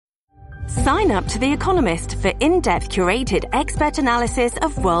Sign up to The Economist for in-depth curated expert analysis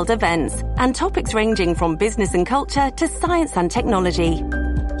of world events and topics ranging from business and culture to science and technology.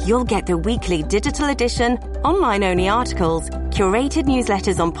 You'll get the weekly digital edition, online-only articles, curated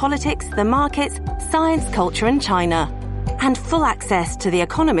newsletters on politics, the markets, science, culture and China, and full access to The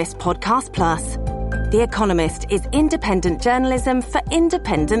Economist Podcast Plus. The Economist is independent journalism for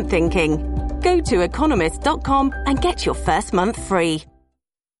independent thinking. Go to economist.com and get your first month free.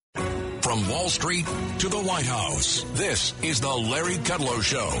 From Wall Street to the White House, this is the Larry Kudlow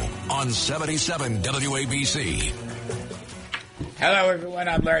Show on 77 WABC. Hello, everyone.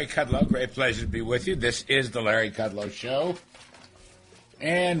 I'm Larry Kudlow. Great pleasure to be with you. This is the Larry Kudlow Show.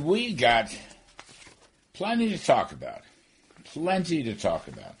 And we got plenty to talk about. Plenty to talk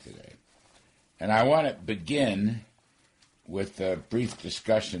about today. And I want to begin with a brief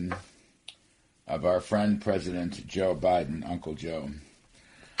discussion of our friend President Joe Biden, Uncle Joe.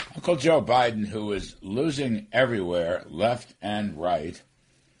 Uncle Joe Biden, who is losing everywhere, left and right.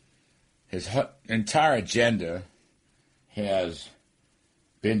 His entire agenda has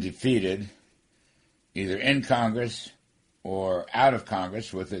been defeated, either in Congress or out of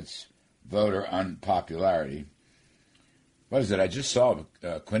Congress with its voter unpopularity. What is it? I just saw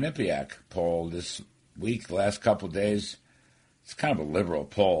a Quinnipiac poll this week, the last couple of days. It's kind of a liberal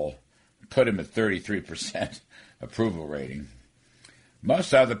poll. Put him at 33% approval rating.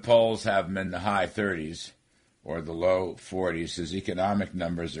 Most other polls have him in the high 30s or the low 40s. His economic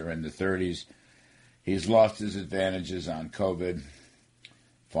numbers are in the 30s. He's lost his advantages on COVID,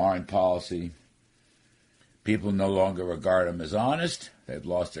 foreign policy. People no longer regard him as honest. They've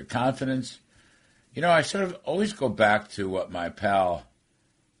lost their confidence. You know, I sort of always go back to what my pal,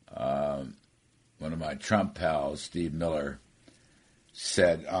 one of my Trump pals, Steve Miller,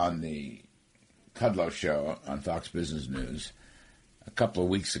 said on the Kudlow Show on Fox Business News a couple of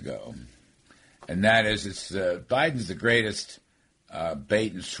weeks ago. And that is, Biden's the greatest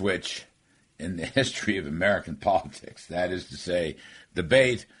bait and switch in the history of American politics. That is to say, the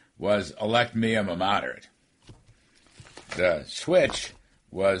bait was, elect me, I'm a moderate. The switch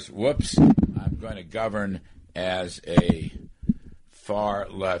was, whoops, I'm going to govern as a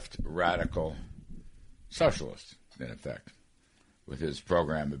far-left radical socialist, in effect, with his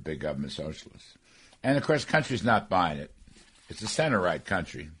program of big government socialists. And, of course, the country's not buying it. It's a center-right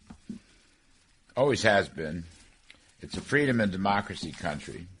country. Always has been. It's a freedom and democracy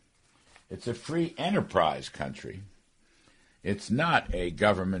country. It's a free enterprise country. It's not a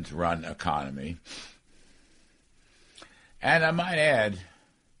government-run economy. And I might add,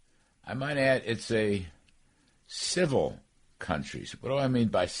 it's a civil country. So what do I mean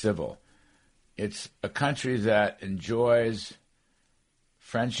by civil? It's a country that enjoys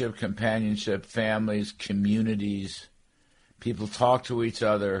friendship, companionship, families, communities. People talk to each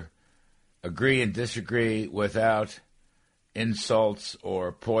other, agree and disagree without insults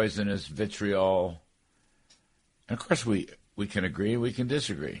or poisonous vitriol. And, of course, we can agree, we can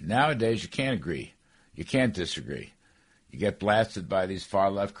disagree. Nowadays, you can't agree. You can't disagree. You get blasted by these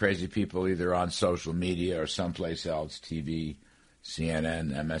far-left crazy people either on social media or someplace else, TV,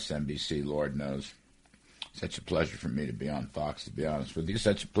 CNN, MSNBC, Lord knows. Such a pleasure for me to be on Fox, to be honest with you.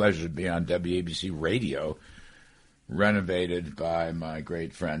 Such a pleasure to be on WABC Radio, renovated by my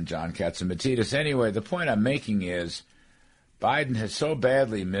great friend John Katzimatidis. Anyway, the point I'm making is Biden has so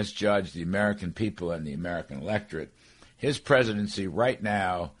badly misjudged the American people and the American electorate. His presidency right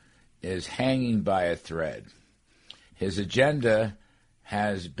now is hanging by a thread. His agenda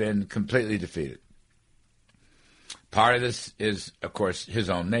has been completely defeated. Part of this is, of course, his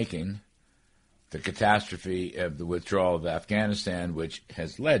own making, the catastrophe of the withdrawal of Afghanistan, which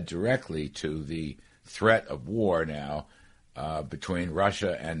has led directly to the threat of war now between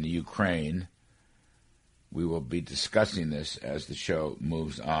Russia and the Ukraine. We will be discussing this as the show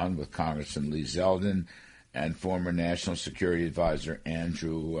moves on with Congressman Lee Zeldin and former National Security Advisor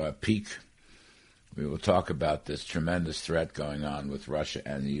Andrew Peek. We will talk about this tremendous threat going on with Russia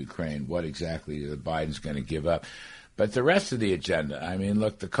and the Ukraine, what exactly Biden's going to give up. But the rest of the agenda, I mean,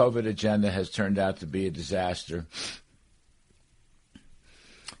 look, the COVID agenda has turned out to be a disaster.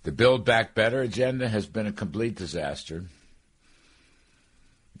 The Build Back Better agenda has been a complete disaster.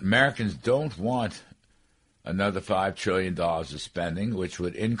 Americans don't want another $5 trillion of spending, which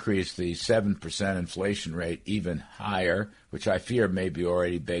would increase the 7% inflation rate even higher, which I fear may be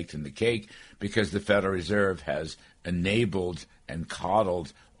already baked in the cake because the Federal Reserve has enabled and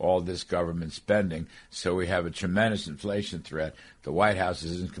coddled all this government spending. So we have a tremendous inflation threat. The White House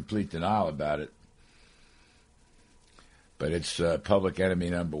is in complete denial about it. But it's public enemy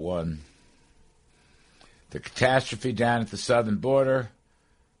number one. The catastrophe down at the southern border,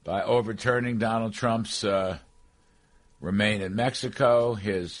 by overturning Donald Trump's remain in Mexico,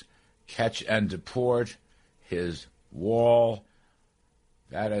 his catch and deport, his wall.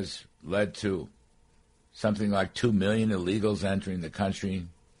 That has led to something like 2 million illegals entering the country.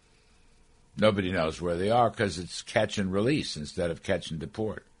 Nobody knows where they are because it's catch and release instead of catch and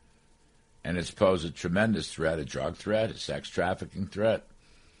deport. And it's posed a tremendous threat, a drug threat, a sex trafficking threat,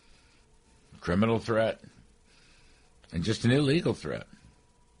 a criminal threat, and just an illegal threat.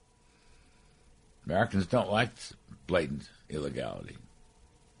 Americans don't like blatant illegality.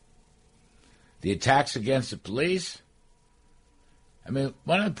 The attacks against the police. I mean,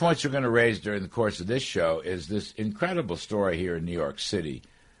 one of the points we're going to raise during the course of this show is this incredible story here in New York City.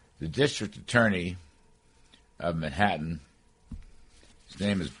 The district attorney of Manhattan, his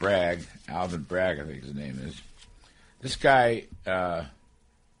name is Bragg, Alvin Bragg, I think his name is. This guy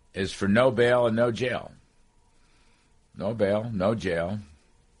is for no bail and no jail. No bail, no jail.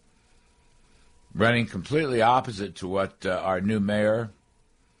 Running completely opposite to what our new mayor,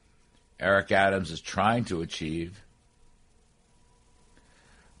 Eric Adams, is trying to achieve.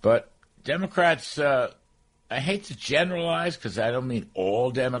 But Democrats, I hate to generalize because I don't mean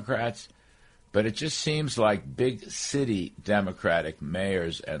all Democrats, but it just seems like big city Democratic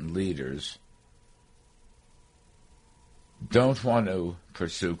mayors and leaders don't want to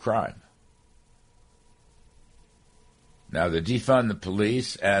pursue crime. Now, the defund the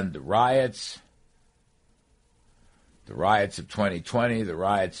police and the riots of 2020, the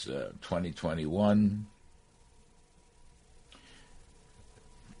riots of 2021,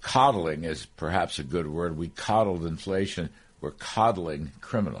 coddling is perhaps a good word. We coddled inflation. We're coddling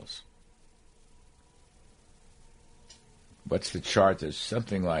criminals. What's the chart? There's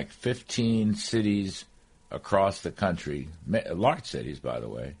something like 15 cities across the country, large cities, by the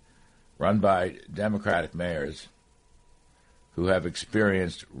way, run by Democratic mayors who have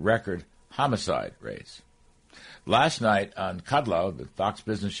experienced record homicide rates. Last night on Kudlow, the Fox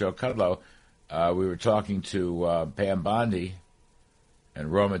Business show Kudlow, we were talking to Pam Bondi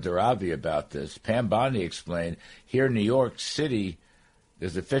and Roma Duravi about this. Pam Bondi explained here in New York City,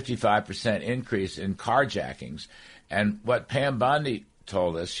 there's a 55% increase in carjackings. And what Pam Bondi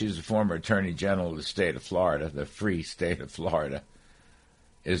told us, she's a former attorney general of the state of Florida, the free state of Florida,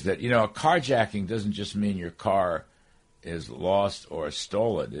 is that, a carjacking doesn't just mean your car is lost or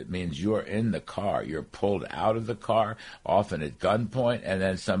stolen. It means you're in the car. You're pulled out of the car, often at gunpoint, and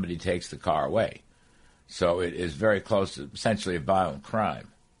then somebody takes the car away. So it is very close to essentially a violent crime.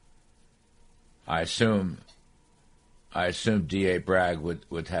 I assume D.A. Bragg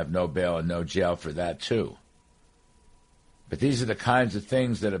would have no bail and no jail for that, too. But these are the kinds of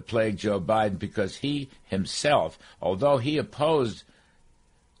things that have plagued Joe Biden because he himself, although he opposed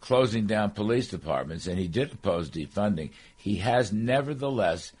closing down police departments, and he did oppose defunding, he has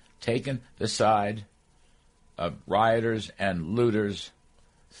nevertheless taken the side of rioters and looters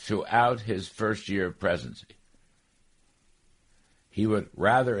throughout his first year of presidency. He would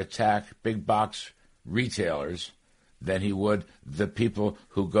rather attack big box retailers than he would the people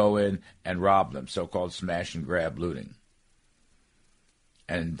who go in and rob them, so-called smash and grab looting.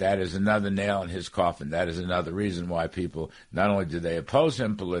 And that is another nail in his coffin. That is another reason why people, not only do they oppose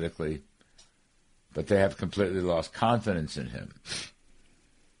him politically, but they have completely lost confidence in him.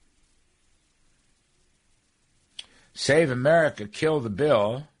 Save America, kill the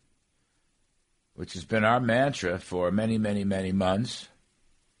bill, which has been our mantra for many, many, many months.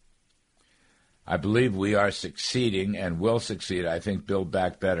 I believe we are succeeding and will succeed. I think Build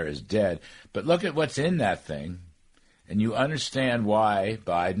Back Better is dead. But look at what's in that thing, and you understand why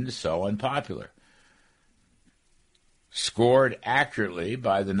Biden is so unpopular. Scored accurately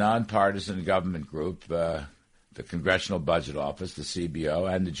by the nonpartisan government group, the Congressional Budget Office, the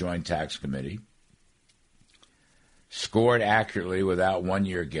CBO, and the Joint Tax Committee. Scored accurately without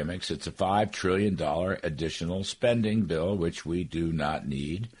one-year gimmicks. It's a $5 trillion additional spending bill, which we do not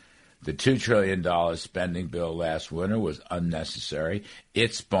need. The $2 trillion spending bill last winter was unnecessary.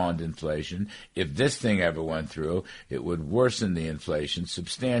 It spawned inflation. If this thing ever went through, it would worsen the inflation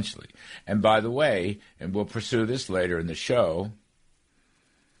substantially. And by the way, and we'll pursue this later in the show,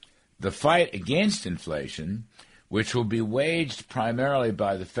 the fight against inflation, which will be waged primarily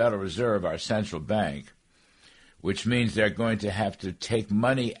by the Federal Reserve, our central bank, which means they're going to have to take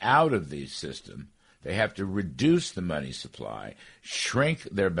money out of the system. They have to reduce the money supply, shrink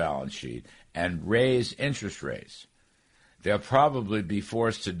their balance sheet, and raise interest rates. They'll probably be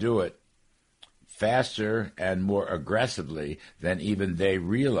forced to do it faster and more aggressively than even they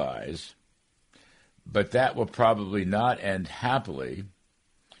realize, but that will probably not end happily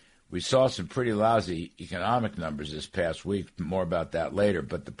We saw some pretty lousy economic numbers this past week. More about that later.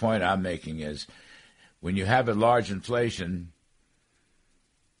 But the point I'm making is when you have a large inflation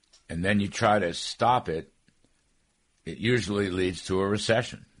and then you try to stop it, it usually leads to a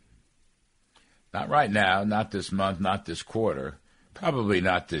recession. Not right now, not this month, not this quarter, probably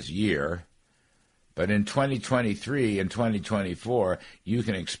not this year. But in 2023 and 2024, you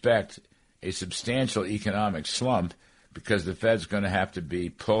can expect a substantial economic slump because the Fed's going to have to be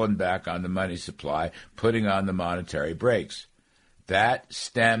pulling back on the money supply, putting on the monetary brakes. That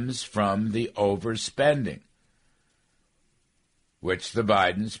stems from the overspending, which the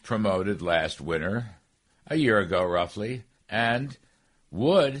Bidens promoted last winter, a year ago roughly, and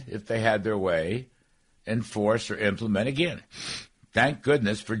would, if they had their way, enforce or implement again. Thank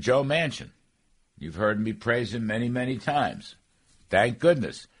goodness for Joe Manchin. You've heard me praise him many, many times. Thank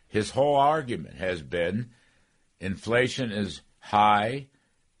goodness. His whole argument has been inflation is high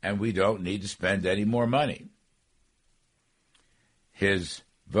and we don't need to spend any more money. His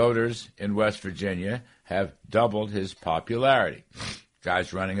voters in West Virginia have doubled his popularity.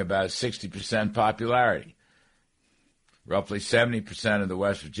 Guy's running about 60% popularity. Roughly 70% of the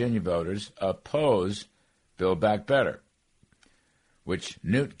West Virginia voters oppose Build Back Better, which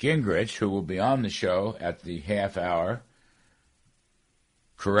Newt Gingrich, who will be on the show at the half hour,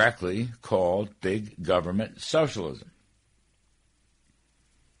 correctly called big government socialism.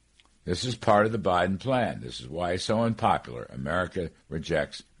 This is part of the Biden plan. This is why it's so unpopular. America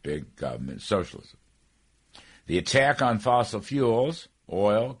rejects big government socialism. The attack on fossil fuels,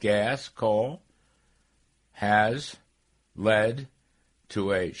 oil, gas, coal, has led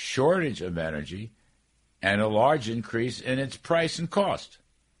to a shortage of energy and a large increase in its price and cost.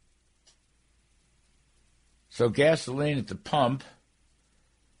 So gasoline at the pump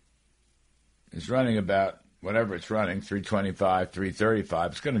is running about whatever it's running, $3.25, $3.35.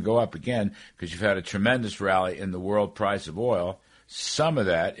 It's going to go up again because you've had a tremendous rally in the world price of oil. Some of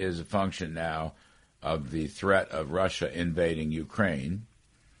that is a function now of the threat of Russia invading Ukraine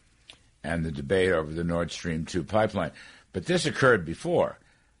and the debate over the Nord Stream 2 pipeline. But this occurred before.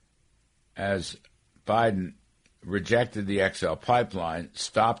 As Biden rejected the XL pipeline,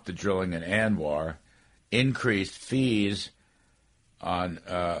 stopped the drilling in Anwar, increased fees on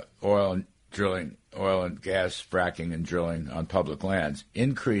oil and gas fracking and drilling on public lands,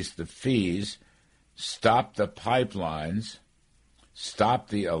 increased the fees, stopped the pipelines, stopped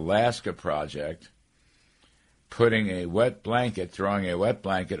the Alaska project, throwing a wet blanket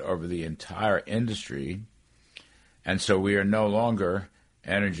over the entire industry. And so we are no longer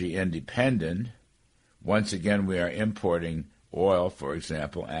energy independent. Once again, we are importing oil, for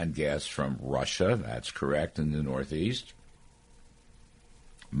example, and gas from Russia. That's correct, in the Northeast.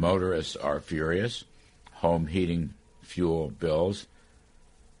 Motorists are furious. Home heating fuel bills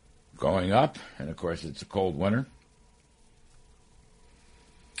going up. And, of course, it's a cold winter.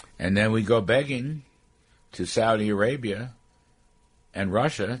 And then we go begging to Saudi Arabia and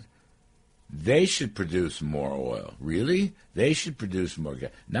Russia. They should produce more oil. Really? They should produce more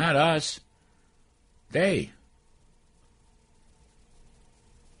gas. Not us. They.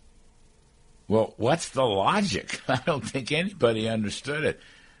 Well, what's the logic? I don't think anybody understood it.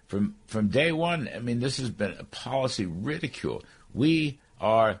 From day one, I mean, this has been a policy ridicule. We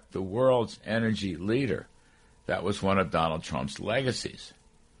are the world's energy leader. That was one of Donald Trump's legacies.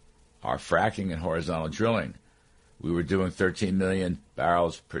 Our fracking and horizontal drilling. We were doing 13 million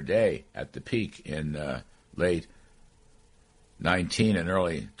barrels per day at the peak in late 19 and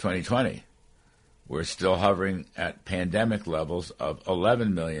early 2020. We're still hovering at pandemic levels of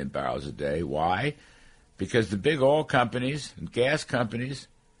 11 million barrels a day. Why? Because the big oil companies and gas companies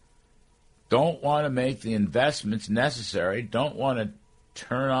don't want to make the investments necessary, don't want to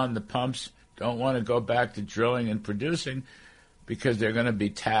turn on the pumps, don't want to go back to drilling and producing because they're going to be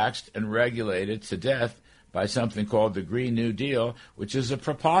taxed and regulated to death by something called the Green New Deal, which is a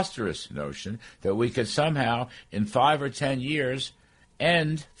preposterous notion that we could somehow, in 5 or 10 years,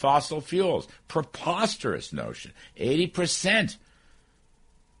 end fossil fuels. Preposterous notion. 80%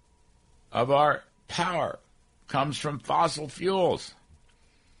 of our power comes from fossil fuels.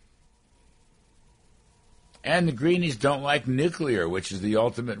 And the greenies don't like nuclear, which is the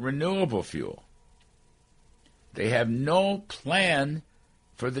ultimate renewable fuel. They have no plan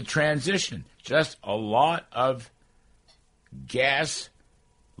for the transition, just a lot of gas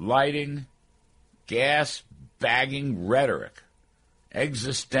lighting, gas bagging rhetoric,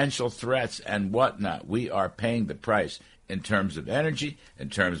 existential threats and whatnot. We are paying the price in terms of energy, in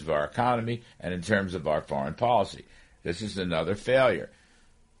terms of our economy, and in terms of our foreign policy. This is another failure.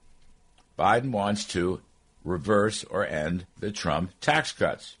 Biden wants to reverse or end the Trump tax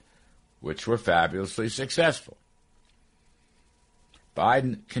cuts. which were fabulously successful.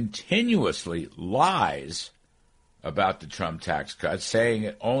 Biden continuously lies about the Trump tax cuts, saying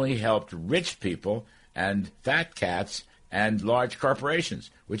it only helped rich people and fat cats and large corporations,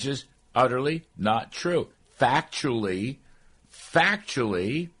 which is utterly not true. Factually,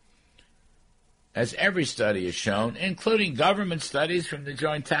 as every study has shown, including government studies from the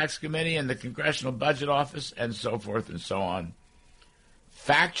Joint Tax Committee and the Congressional Budget Office and so forth and so on,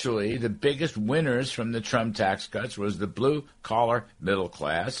 factually, the biggest winners from the Trump tax cuts was the blue-collar middle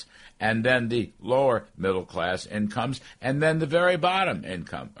class, and then the lower middle-class incomes, and then the very bottom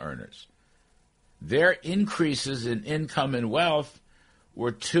income earners. Their increases in income and wealth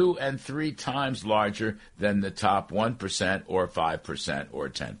were 2 and 3 times larger than the top 1% or 5% or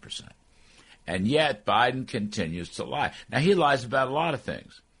 10%. And yet, Biden continues to lie. Now, he lies about a lot of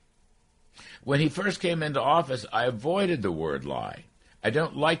things. When he first came into office, I avoided the word lie. I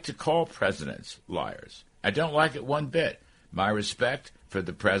don't like to call presidents liars. I don't like it one bit. My respect for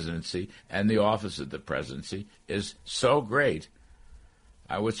the presidency and the office of the presidency is so great,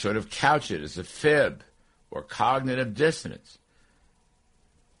 I would sort of couch it as a fib or cognitive dissonance.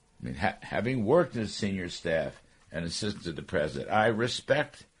 I mean, having worked as senior staff and assistant to the president, I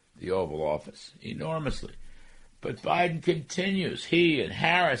respect the Oval Office enormously. But Biden continues, he and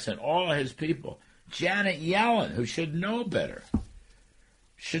Harris and all of his people, Janet Yellen, who should know better,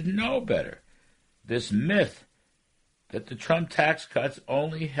 this myth that the Trump tax cuts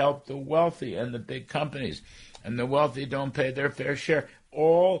only help the wealthy and the big companies, and the wealthy don't pay their fair share.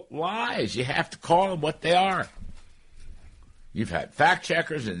 All lies. You have to call them what they are. You've had fact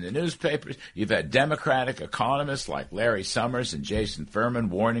checkers in the newspapers. You've had Democratic economists like Larry Summers and Jason Furman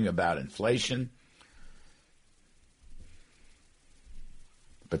warning about inflation.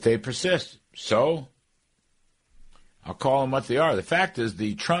 But they persist. So I'll call them what they are. The fact is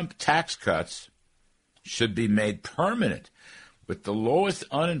the Trump tax cuts should be made permanent. With the lowest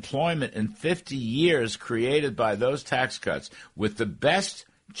unemployment in 50 years created by those tax cuts, with the best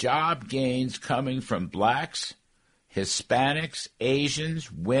job gains coming from blacks, Hispanics,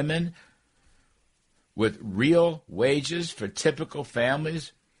 Asians, women, with real wages for typical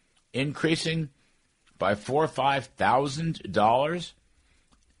families increasing by $4,000 or $5,000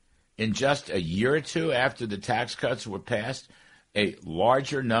 in just a year or two after the tax cuts were passed, a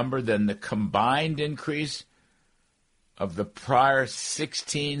larger number than the combined increase of the prior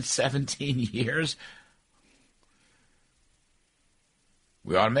 16, 17 years.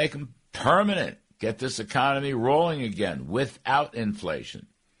 We ought to make them permanent. Get this economy rolling again without inflation.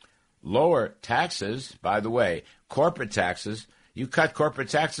 Lower taxes, by the way, corporate taxes. You cut corporate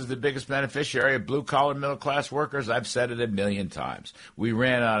taxes, the biggest beneficiary of blue-collar middle-class workers. I've said it a million times. We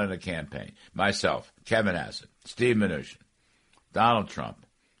ran out in a campaign. Myself, Kevin Hassett, Steve Mnuchin, Donald Trump.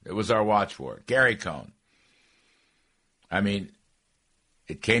 It was our watchword. Gary Cohn. I mean,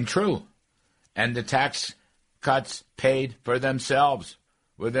 it came true. And the tax cuts paid for themselves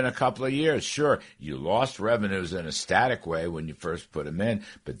within a couple of years. Sure, you lost revenues in a static way when you first put them in,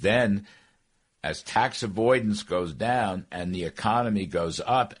 but then as tax avoidance goes down and the economy goes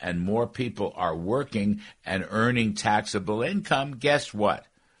up and more people are working and earning taxable income, guess what?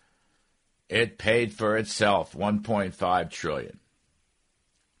 It paid for itself, $1.5 trillion.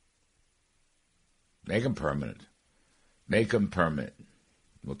 Make them permanent. Make them permanent.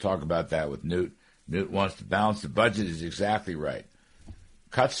 We'll talk about that with Newt. Newt wants to balance the budget. Is exactly right.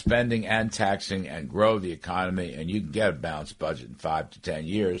 Cut spending and taxing and grow the economy, and you can get a balanced budget in 5 to 10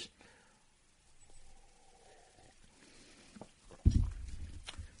 years.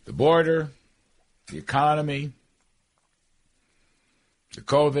 The border, the economy, the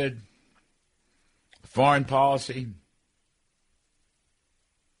COVID, the foreign policy,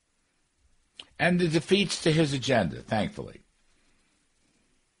 and the defeats to his agenda, thankfully.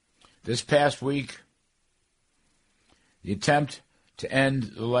 This past week, the attempt to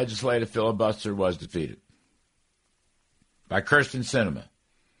end the legislative filibuster was defeated by Kyrsten Sinema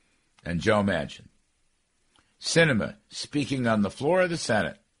and Joe Manchin. Sinema, speaking on the floor of the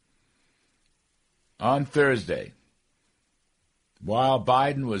Senate on Thursday, while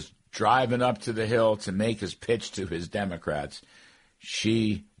Biden was driving up to the Hill to make his pitch to his Democrats,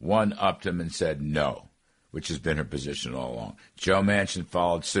 she one-upped him and said no, which has been her position all along. Joe Manchin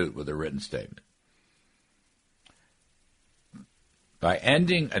followed suit with a written statement. By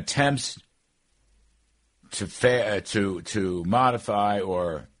ending attempts to modify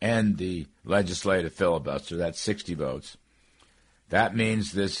or end the legislative filibuster, that's 60 votes, that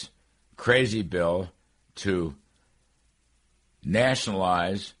means this crazy bill to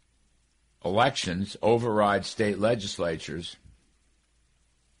nationalize elections, override state legislatures,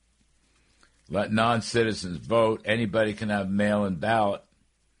 Let non-citizens vote. Anybody can have mail-in ballot.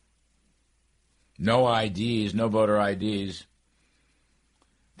 No IDs, no voter IDs.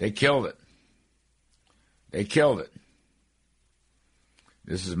 They killed it. They killed it.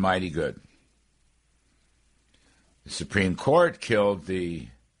 This is mighty good. The Supreme Court killed the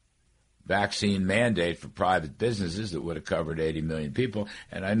vaccine mandate for private businesses that would have covered 80 million people.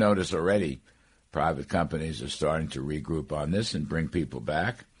 And I notice already private companies are starting to regroup on this and bring people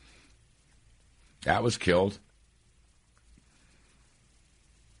back. That was killed.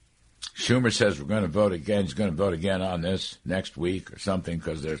 Schumer says we're going to vote again. He's going to vote again on this next week or something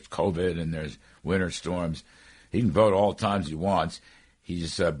because there's COVID and there's winter storms. He can vote all times he wants.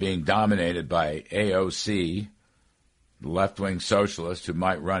 He's being dominated by AOC, the left-wing socialist who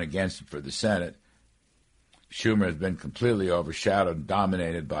might run against him for the Senate. Schumer has been completely overshadowed and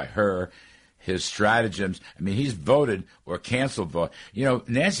dominated by her. His stratagems, I mean, he's voted or canceled vote. You know,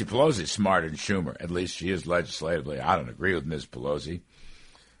 Nancy Pelosi is smarter than Schumer. At least she is legislatively. I don't agree with Ms. Pelosi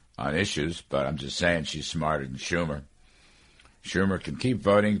on issues, but I'm just saying she's smarter than Schumer. Schumer can keep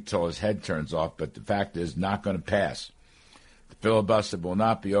voting until his head turns off, but the fact is not going to pass. The filibuster will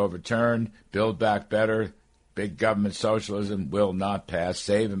not be overturned. Build Back Better, big government socialism will not pass.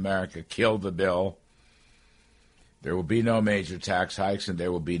 Save America, kill the bill. There will be no major tax hikes, and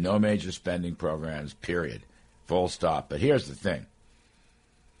there will be no major spending programs, period. Full stop. But here's the thing.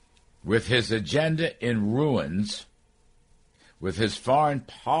 With his agenda in ruins, with his foreign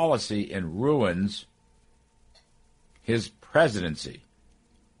policy in ruins, his presidency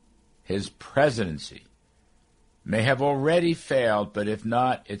may have already failed, but if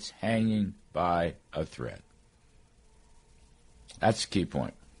not, it's hanging by a thread. That's the key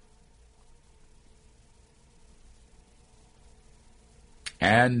point.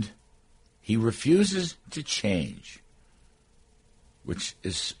 And he refuses to change, which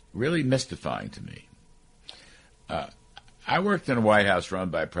is really mystifying to me. I worked in a White House run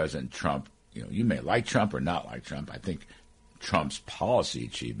by President Trump. You know, you may like Trump or not like Trump. I think Trump's policy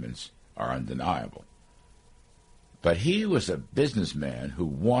achievements are undeniable. But he was a businessman who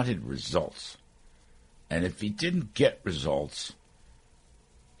wanted results. And if he didn't get results,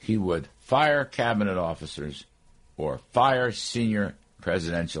 he would fire cabinet officers or fire senior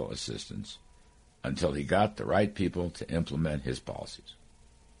presidential assistants until he got the right people to implement his policies.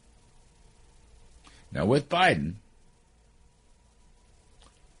 Now, with Biden,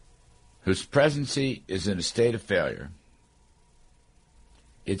 whose presidency is in a state of failure,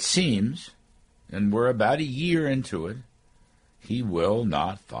 it seems, and we're about a year into it, he will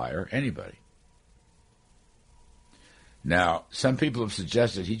not fire anybody. Now, some people have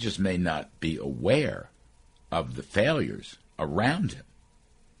suggested he just may not be aware of the failures around him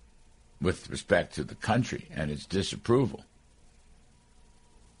with respect to the country and its disapproval.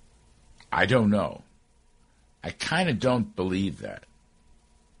 I don't know. I kind of don't believe that.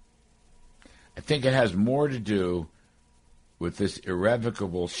 I think it has more to do with this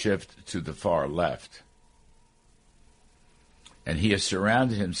irrevocable shift to the far left. And he has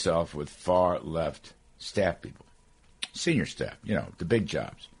surrounded himself with far left staff people, senior staff, you know, the big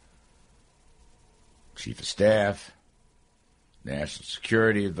jobs. Chief of Staff, National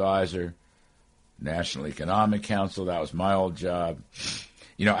Security Advisor, National Economic Council, that was my old job.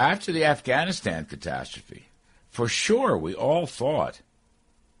 You know, after the Afghanistan catastrophe, for sure we all thought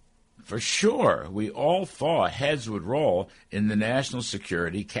heads would roll in the National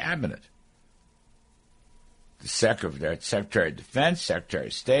Security Cabinet. The Secretary of Defense, Secretary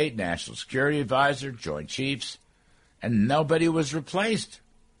of State, National Security Advisor, Joint Chiefs, and nobody was replaced.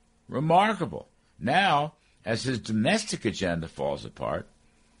 Remarkable. Now, as his domestic agenda falls apart,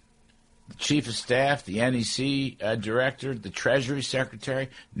 the Chief of Staff, the NEC Director, the Treasury Secretary,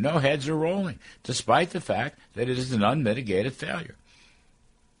 no heads are rolling, despite the fact that it is an unmitigated failure.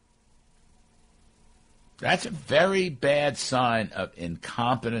 That's a very bad sign of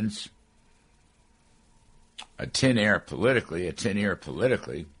incompetence, a tin ear politically.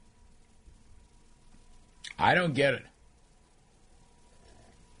 I don't get it.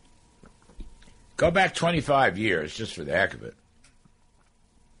 Go back 25 years, just for the heck of it.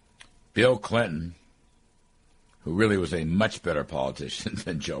 Bill Clinton, who really was a much better politician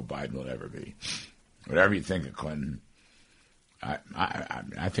than Joe Biden will ever be. Whatever you think of Clinton,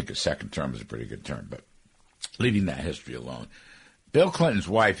 I think his second term was a pretty good term, but leaving that history alone. Bill Clinton's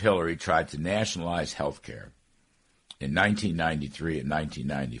wife, Hillary, tried to nationalize health care in 1993 and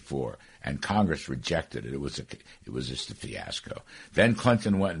 1994, and Congress rejected it. It was just a fiasco. Then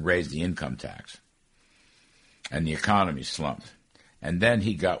Clinton went and raised the income tax, and the economy slumped. And then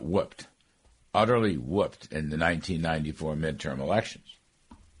he got whooped, utterly whooped in the 1994 midterm elections.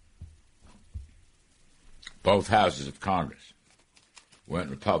 Both houses of Congress went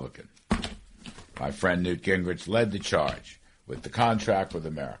Republican. My friend Newt Gingrich led the charge with the contract with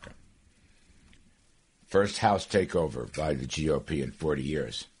America. First House takeover by the GOP in 40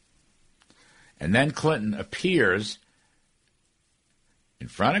 years. And then Clinton appears in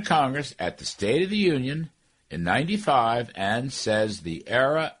front of Congress at the State of the Union in 95 and says the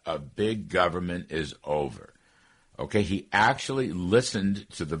era of big government is over. Okay, he actually listened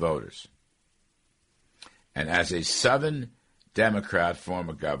to the voters. And as a Southern Democrat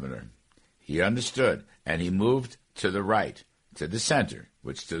former governor, he understood, and he moved to the right, to the center,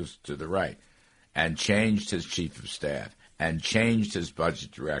 which is to the right, and changed his chief of staff, and changed his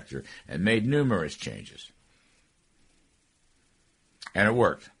budget director, and made numerous changes. And it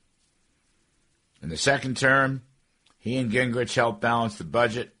worked. In the second term, he and Gingrich helped balance the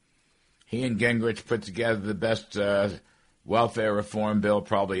budget. He and Gingrich put together the best welfare reform bill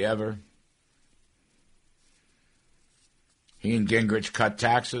probably ever. He and Gingrich cut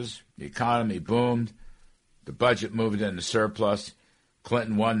taxes. The economy boomed. The budget moved into surplus.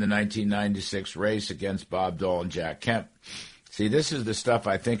 Clinton won the 1996 race against Bob Dole and Jack Kemp. See, this is the stuff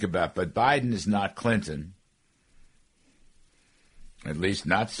I think about, but Biden is not Clinton. At least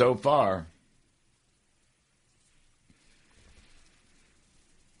not so far.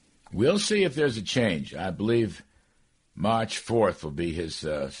 We'll see if there's a change. I believe March 4th will be his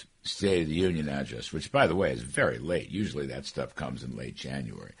State of the Union address, which, by the way, is very late. Usually that stuff comes in late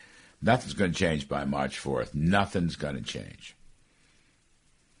January. Nothing's going to change by March 4th. Nothing's going to change.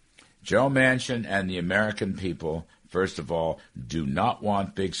 Joe Manchin and the American people, first of all, do not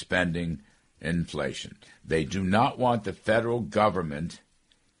want big spending, inflation. They do not want the federal government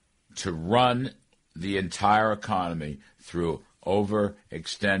to run the entire economy through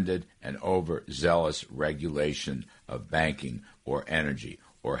overextended and overzealous regulation of banking or energy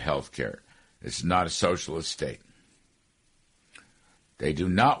or health care. It's not a socialist state. They do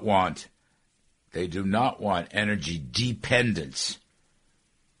not want energy dependence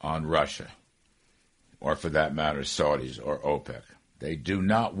on Russia, or for that matter, Saudis or OPEC. They do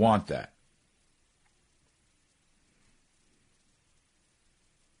not want that.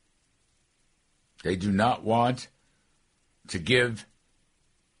 They do not want to give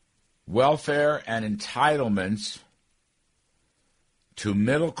welfare and entitlements to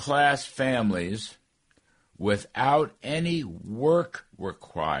middle-class families without any work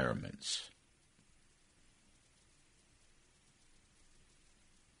requirements.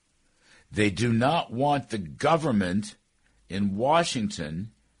 They do not want the government in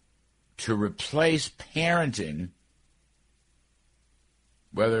Washington to replace parenting,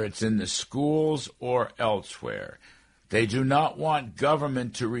 whether it's in the schools or elsewhere. They do not want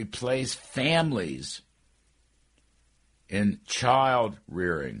government to replace families in child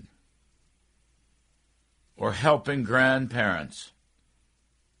rearing or helping grandparents.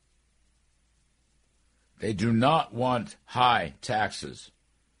 They do not want high taxes.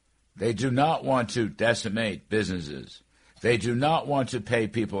 They do not want to decimate businesses. They do not want to pay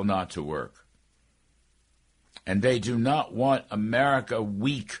people not to work. And they do not want America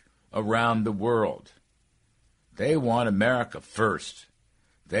weak around the world. They want America first.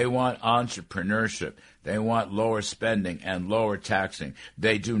 They want entrepreneurship. They want lower spending and lower taxing.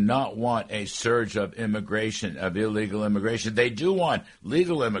 They do not want a surge of immigration, of illegal immigration. They do want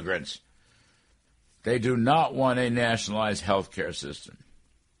legal immigrants. They do not want a nationalized health care system.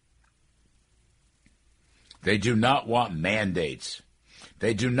 They do not want mandates.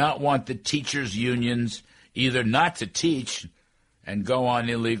 They do not want the teachers' unions either not to teach and go on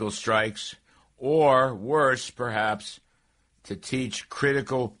illegal strikes, or worse, perhaps, to teach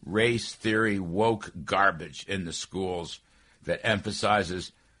critical race theory woke garbage in the schools that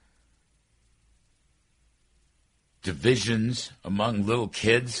emphasizes divisions among little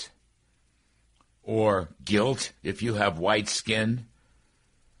kids or guilt if you have white skin.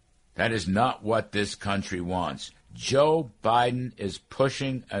 That is not what this country wants. Joe Biden is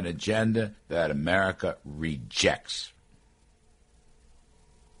pushing an agenda that America rejects.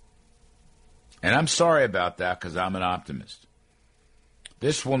 And I'm sorry about that because I'm an optimist.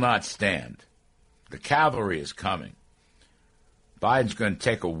 This will not stand. The cavalry is coming. Biden's going to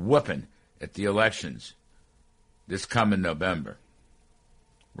take a whooping at the elections this coming November.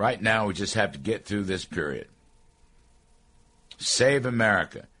 Right now, we just have to get through this period. Save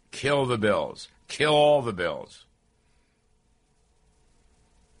America. Kill the bills. Kill all the bills.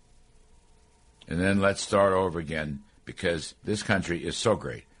 And then let's start over again, because this country is so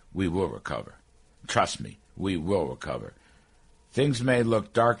great. We will recover. Trust me, we will recover. Things may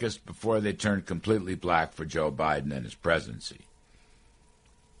look darkest before they turn completely black for Joe Biden and his presidency.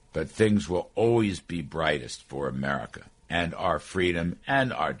 but things will always be brightest for America and our freedom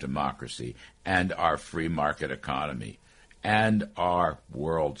and our democracy and our free market economy and our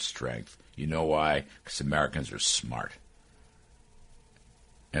world strength. You know why? Because Americans are smart.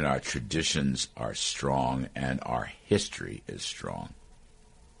 And our traditions are strong, and our history is strong.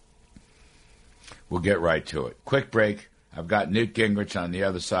 We'll get right to it. Quick break. I've got Newt Gingrich on the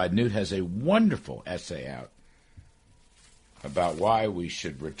other side. Newt has a wonderful essay out about why we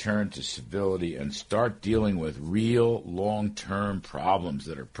should return to civility and start dealing with real long-term problems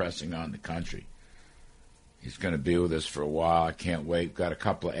that are pressing on the country. He's going to be with us for a while. I can't wait. Got a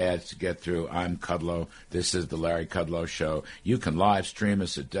couple of ads to get through. I'm Kudlow. This is the Larry Kudlow Show. You can live stream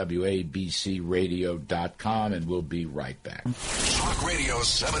us at WABCRadio.com, and we'll be right back. Talk Radio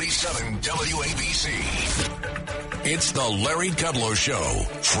 77 WABC. It's the Larry Kudlow Show.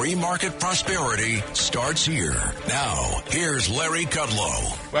 Free market prosperity starts here. Now, here's Larry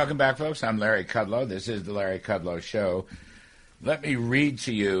Kudlow. Welcome back, folks. I'm Larry Kudlow. This is the Larry Kudlow Show. Let me read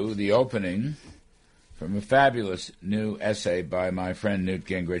to you the opening from a fabulous new essay by my friend Newt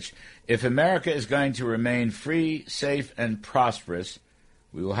Gingrich. If America is going to remain free, safe, and prosperous,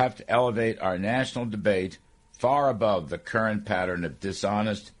 we will have to elevate our national debate far above the current pattern of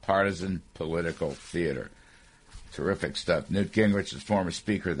dishonest, partisan political theater. Terrific stuff. Newt Gingrich is former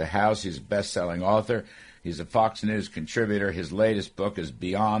Speaker of the House. He's a best-selling author. He's a Fox News contributor. His latest book is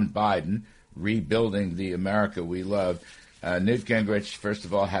Beyond Biden, Rebuilding the America We Love. Newt Gingrich, first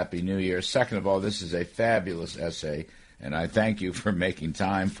of all, Happy New Year. Second of all, this is a fabulous essay, and I thank you for making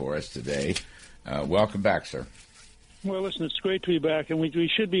time for us today. Welcome back, sir. Well, listen, it's great to be back, and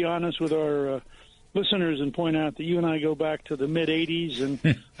we should be honest with our listeners and point out that you and I go back to the mid-'80s,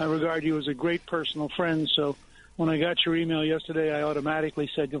 and I regard you as a great personal friend. So when I got your email yesterday, I automatically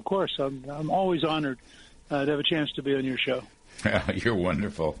said, of course, I'm always honored to have a chance to be on your show. You're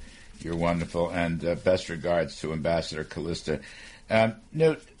wonderful. You're wonderful, and best regards to Ambassador Callista.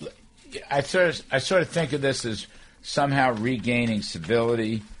 Newt, I sort of think of this as somehow regaining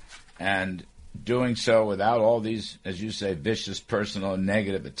civility and doing so without all these, as you say, vicious personal and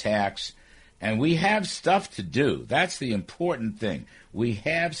negative attacks. And we have stuff to do. That's the important thing. We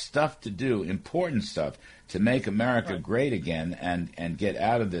have stuff to do, important stuff, to make America great again and get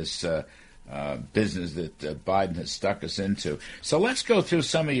out of this business that Biden has stuck us into. So let's go through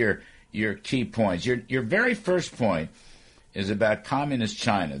some of your key points. Your very first point is about Communist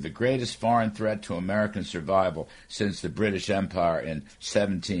China, the greatest foreign threat to American survival since the British Empire in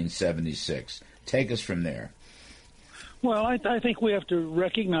 1776. Take us from there. Well, I think we have to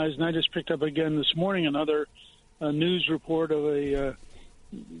recognize, and I just picked up again this morning another news report of a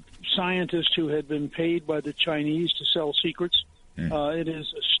scientist who had been paid by the Chinese to sell secrets. It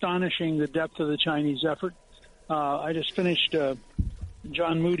is astonishing the depth of the Chinese effort. I just finished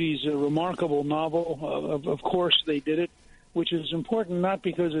John Moody's remarkable novel, Of Course They Did It, which is important not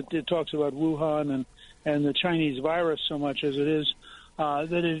because it talks about Wuhan and the Chinese virus so much as it is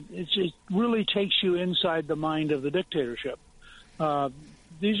that it really takes you inside the mind of the dictatorship.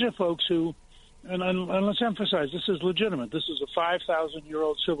 These are folks who, and let's emphasize, this is legitimate. This is a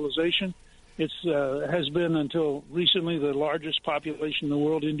 5,000-year-old civilization. It has been until recently the largest population in the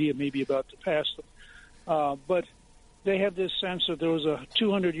world. India may be about to pass them. But they have this sense that there was a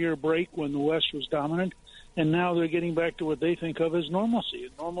 200-year break when the West was dominant, and now they're getting back to what they think of as normalcy.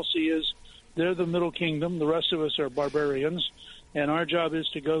 And normalcy is they're the Middle Kingdom. The rest of us are barbarians, and our job is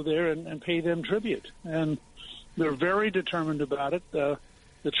to go there and pay them tribute. And they're very determined about it. The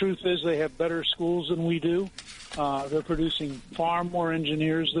truth is they have better schools than we do. They're producing far more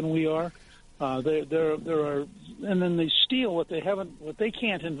engineers than we are. There are, and then they steal what they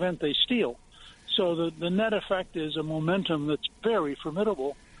can't invent. They steal. So the net effect is a momentum that's very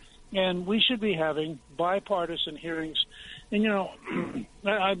formidable, and we should be having bipartisan hearings. And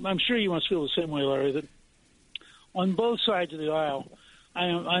I'm sure you must feel the same way, Larry, that on both sides of the aisle,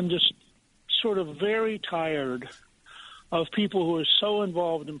 I'm just sort of very tired of people who are so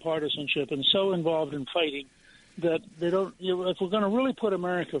involved in partisanship and so involved in fighting that they don't. If we're going to really put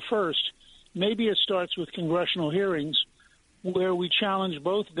America first, maybe it starts with congressional hearings where we challenge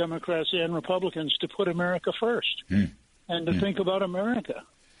both Democrats and Republicans to put America first and to think about America.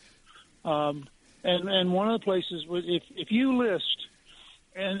 And one of the places, if you list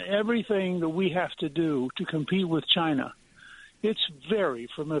and everything that we have to do to compete with China, it's very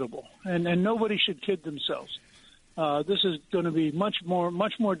formidable, and nobody should kid themselves. This is going to be much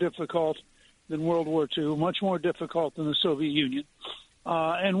more difficult than World War II, much more difficult than the Soviet Union,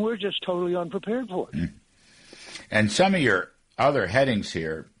 and we're just totally unprepared for it. And some of your other headings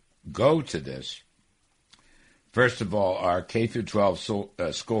here go to this. First of all, our K through 12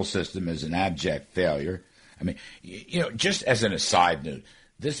 school system is an abject failure. I mean, just as an aside note,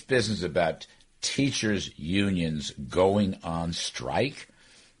 this business about teachers' unions going on strike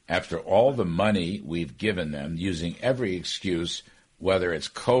after all the money we've given them, using every excuse, whether it's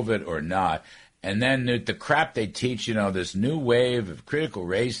COVID or not, and then the crap they teach, this new wave of critical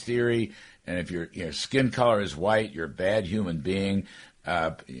race theory, and if your skin color is white, you're a bad human being.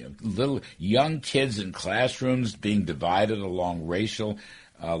 Little young kids in classrooms being divided along racial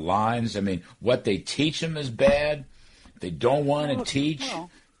lines. I mean, what they teach them is bad. They don't want to teach.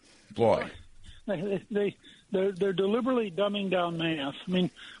 Boy, they're deliberately dumbing down math. I mean,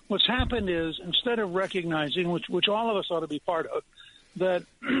 what's happened is, instead of recognizing, which all of us ought to be part of, that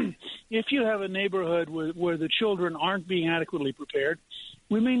if you have a neighborhood where the children aren't being adequately prepared,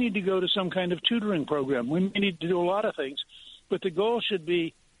 we may need to go to some kind of tutoring program. We may need to do a lot of things. But the goal should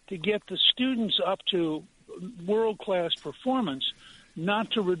be to get the students up to world-class performance,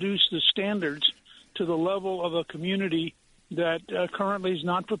 not to reduce the standards to the level of a community that currently is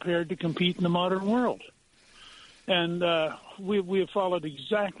not prepared to compete in the modern world. And we have followed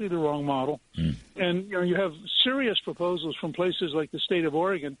exactly the wrong model. And you have serious proposals from places like the state of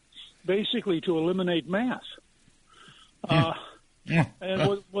Oregon, basically to eliminate math.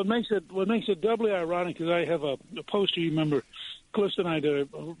 And what makes it doubly ironic is I have a poster. You remember, Cliff and I did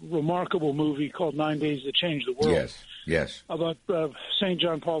a remarkable movie called 9 Days That Changed the World. Yes. About St.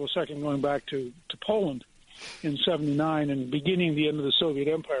 John Paul II going back to Poland in '79 and beginning the end of the Soviet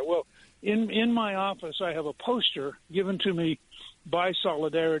Empire. Well, in my office, I have a poster given to me by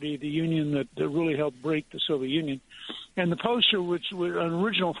Solidarity, the union that really helped break the Soviet Union. And the poster, which was an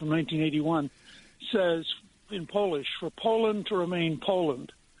original from 1981, says in Polish, for Poland to remain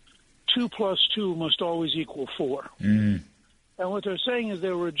Poland, 2 + 2 must always equal 4. And what they're saying is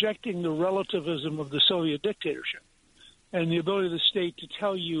they're rejecting the relativism of the Soviet dictatorship and the ability of the state to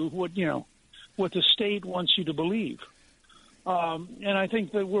tell you what the state wants you to believe. And I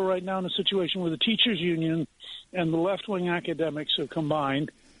think that we're right now in a situation where the teachers union and the left-wing academics have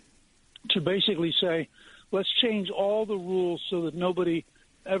combined to basically say, let's change all the rules so that nobody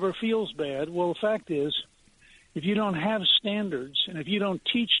ever feels bad. Well, the fact is, if you don't have standards, and if you don't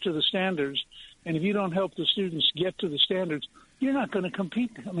teach to the standards, and if you don't help the students get to the standards, you're not going to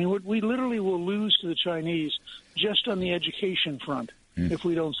compete. I mean, we literally will lose to the Chinese just on the education front if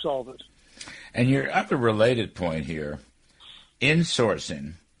we don't solve it. And your other related point here,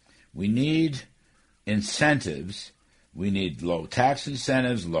 insourcing. We need incentives. We need low tax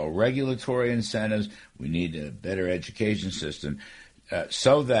incentives, low regulatory incentives. We need a better education system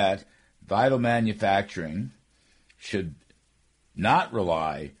so that vital manufacturing should not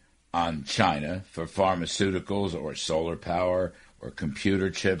rely on China for pharmaceuticals or solar power or computer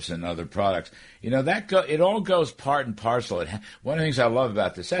chips and other products. It all goes part and parcel. One of the things I love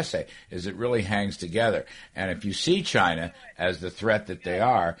about this essay is it really hangs together. And if you see China as the threat that they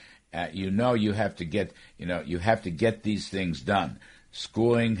are, you have to get these things done.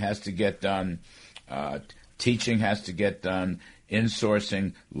 Schooling has to get done. Teaching has to get done.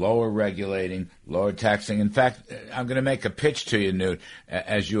 Insourcing, lower regulating, lower taxing. In fact, I'm going to make a pitch to you, Newt,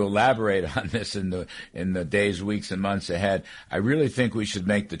 as you elaborate on this in the days, weeks, and months ahead. I really think we should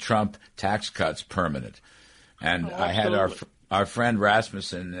make the Trump tax cuts permanent. And I had our friend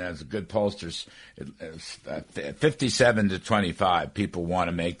Rasmussen, as a good pollster, 57 to 25 people want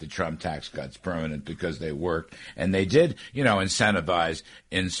to make the Trump tax cuts permanent because they work, and they did, incentivize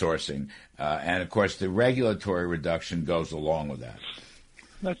insourcing. And, of course, the regulatory reduction goes along with that.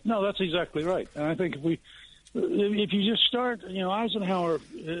 That's exactly right. And I think if you just start, Eisenhower,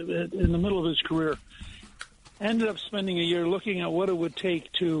 in the middle of his career, ended up spending a year looking at what it would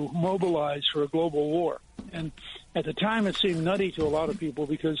take to mobilize for a global war. And at the time, it seemed nutty to a lot of people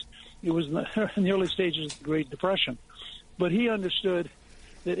because it was in the early stages of the Great Depression. But he understood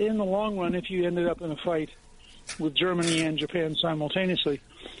that in the long run, if you ended up in a fight with Germany and Japan simultaneously,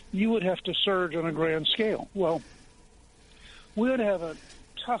 you would have to surge on a grand scale. Well, we would have a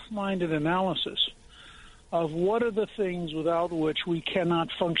tough-minded analysis of what are the things without which we cannot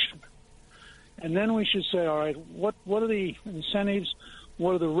function. And then we should say, all right, what are the incentives,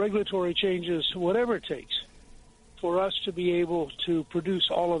 what are the regulatory changes, whatever it takes, for us to be able to produce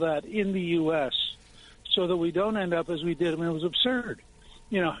all of that in the U.S. so that we don't end up as we did. I mean, it was absurd.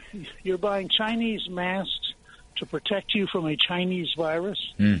 You're buying Chinese masks to protect you from a Chinese virus,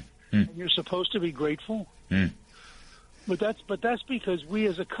 and you're supposed to be grateful. But that's because we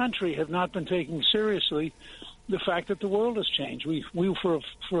as a country have not been taking seriously the fact that the world has changed. We for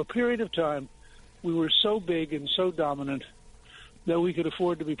a period of time, we were so big and so dominant that we could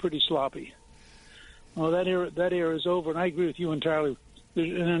afford to be pretty sloppy. Well, that era is over, and I agree with you entirely.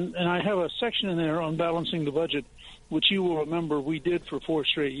 And I have a section in there on balancing the budget, which you will remember we did for 4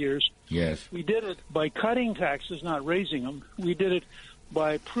 straight years. Yes. We did it by cutting taxes, not raising them. We did it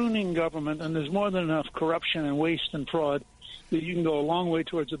by pruning government, and there's more than enough corruption and waste and fraud that you can go a long way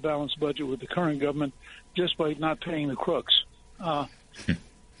towards a balanced budget with the current government just by not paying the crooks.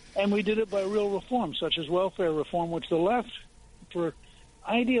 And we did it by real reform, such as welfare reform, which the left, for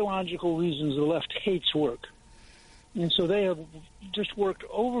ideological reasons, the left hates work. And so they have just worked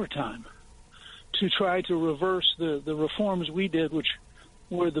overtime to try to reverse the reforms we did, which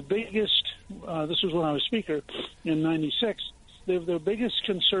were the biggest, this was when I was Speaker in 96, they're the biggest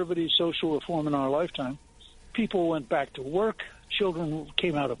conservative social reform in our lifetime. People went back to work. Children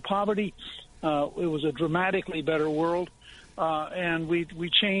came out of poverty. It was a dramatically better world. And we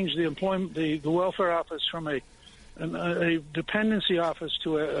changed the employment, the welfare office from a dependency office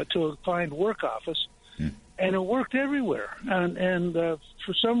to a find work office. And it worked everywhere. And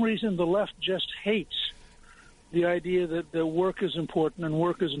for some reason, the left just hates the idea that work is important and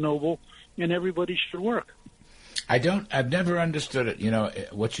work is noble and everybody should work. I've never understood it. You know,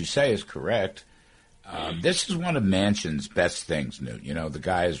 what you say is correct. This is one of Manchin's best things, Newt. You know, the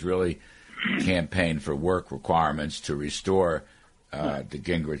guy has really campaigned for work requirements to restore the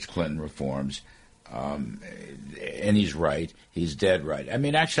Gingrich-Clinton reforms. And he's right. He's dead right. I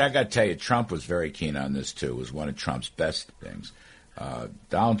mean, actually, I got to tell you, Trump was very keen on this, too. It was one of Trump's best things.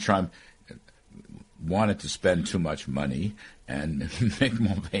 Donald Trump wanted to spend too much money, and Mick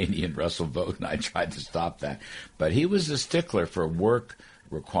Mulvaney and Russell Vought and I tried to stop that. But he was a stickler for work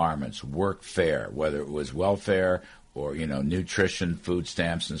requirements, work fare, whether it was welfare or, you know, nutrition, food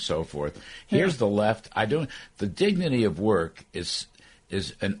stamps, and so forth. Here's the left. The dignity of work is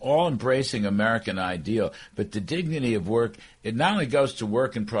an all-embracing American ideal, but the dignity of work, it not only goes to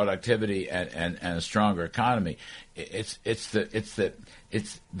work and productivity and a stronger economy. It's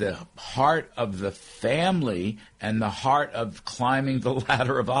the heart of the family and the heart of climbing the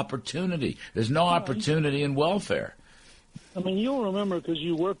ladder of opportunity. There's no opportunity in welfare. I mean, you'll remember, because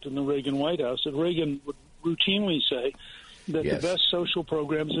you worked in the Reagan White House, that Reagan would routinely say that the best social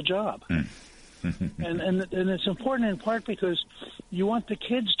program is a job. And it's important in part because you want the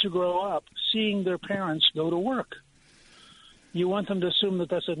kids to grow up seeing their parents go to work. You want them to assume that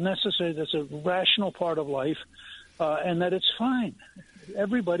that's a rational part of life, and that it's fine.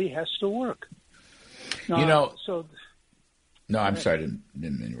 Everybody has to work. No, I'm sorry,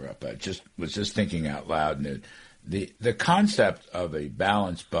 didn't interrupt. I was just thinking out loud, Newt. The concept of a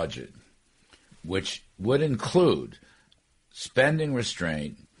balanced budget, which would include spending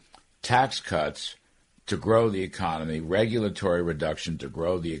restraint, tax cuts to grow the economy, regulatory reduction to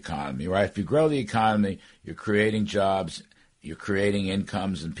grow the economy, right? If you grow the economy, you're creating jobs, you're creating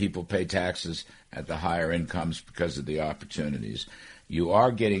incomes, and people pay taxes at the higher incomes because of the opportunities. You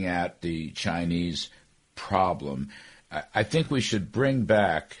are getting at the Chinese problem. I think we should bring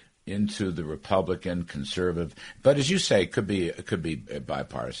back into the Republican, conservative, but as you say, it could be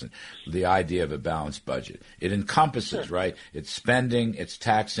bipartisan, the idea of a balanced budget. It encompasses, right? It's spending, it's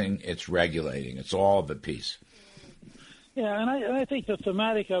taxing, it's regulating. It's all of a piece. Yeah, and I think the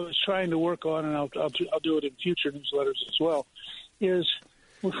thematic I was trying to work on, and I'll do it in future newsletters as well, is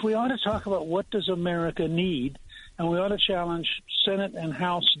if we ought to talk about what does America need, and we ought to challenge Senate and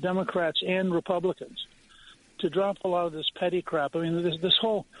House Democrats and Republicans to drop a lot of this petty crap. I mean, this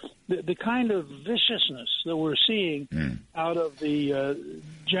whole the kind of viciousness that we're seeing out of the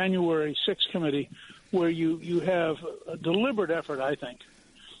January 6th committee, where you have a deliberate effort, I think,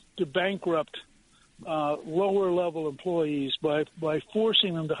 to bankrupt lower level employees by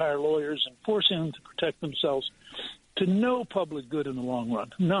forcing them to hire lawyers and forcing them to protect themselves, to no public good in the long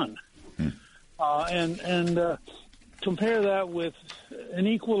run, none. And compare that with an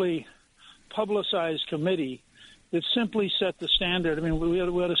equally publicized committee that simply set the standard. I mean, we had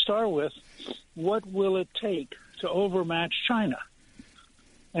to start with, what will it take to overmatch China?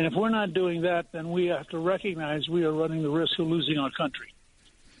 And if we're not doing that, then we have to recognize we are running the risk of losing our country.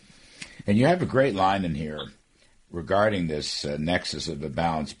 And you have a great line in here regarding this nexus of a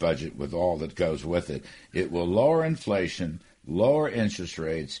balanced budget with all that goes with it. It will lower inflation, lower interest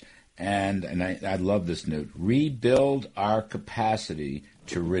rates, and I love this, Newt, rebuild our capacity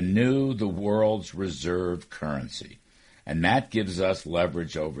to renew the world's reserve currency. And that gives us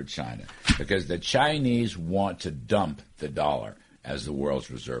leverage over China, because the Chinese want to dump the dollar as the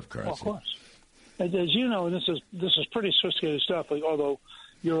world's reserve currency. Well, of course. As you know, this is pretty sophisticated stuff, although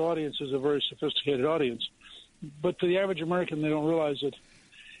your audience is a very sophisticated audience. But to the average American, they don't realize that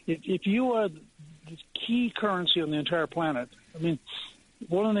if you are the key currency on the entire planet, I mean,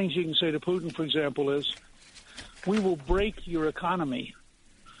 one of the things you can say to Putin, for example, is, we will break your economy.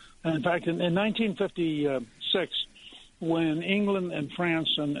 And in fact, in 1956, when England and France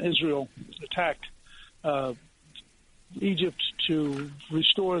and Israel attacked Egypt to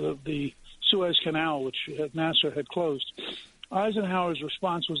restore the Suez Canal, which Nasser had closed, Eisenhower's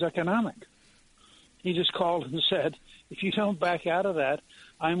response was economic. He just called and said, if you don't back out of that,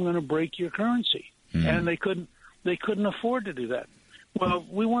 I'm going to break your currency. Mm-hmm. And they couldn't afford to do that. Well,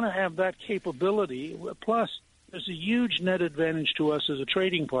 we want to have that capability. Plus, there's a huge net advantage to us as a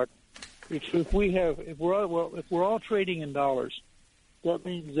trading partner. If we're all trading in dollars, that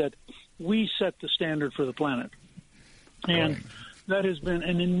means that we set the standard for the planet. And that has been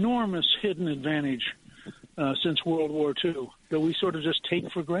an enormous hidden advantage since World War II that we sort of just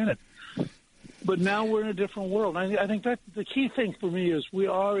take for granted. But now we're in a different world. I think that the key thing for me is we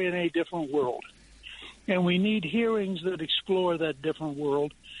are in a different world. And we need hearings that explore that different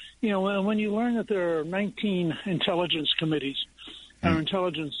world. You know, when you learn that there are 19 intelligence committees or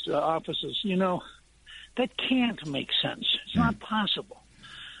intelligence offices, you know, that can't make sense. It's not possible.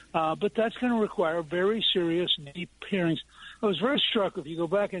 But that's going to require very serious, deep hearings. I was very struck, if you go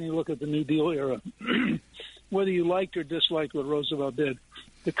back and you look at the New Deal era, whether you liked or disliked what Roosevelt did,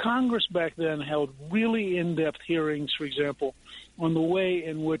 the Congress back then held really in-depth hearings, for example, on the way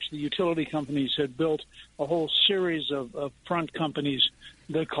in which the utility companies had built a whole series of front companies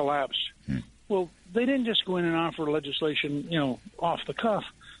that collapsed. Well, they didn't just go in and offer legislation, you know, off the cuff.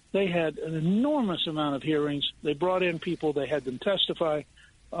 They had an enormous amount of hearings. They brought in people. They had them testify.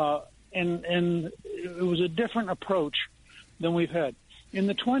 And it was a different approach than we've had. In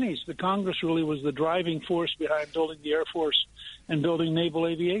the 1920s, the Congress really was the driving force behind building the Air Force and building naval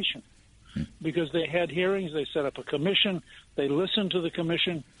aviation because they had hearings. They set up a commission. They listened to the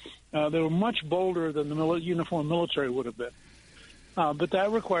commission. They were much bolder than the uniformed military would have been. But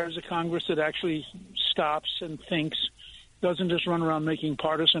that requires a Congress that actually stops and thinks, doesn't just run around making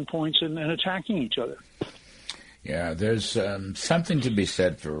partisan points and attacking each other. Yeah, there's something to be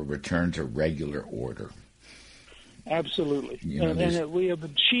said for a return to regular order. Absolutely. You know, and we have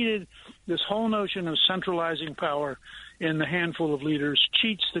been cheated. This whole notion of centralizing power in the handful of leaders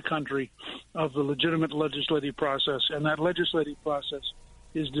cheats the country of the legitimate legislative process, and that legislative process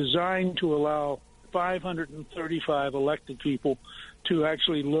is designed to allow 535 elected people to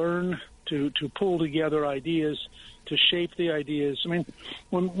actually learn, to pull together ideas, to shape the ideas. I mean,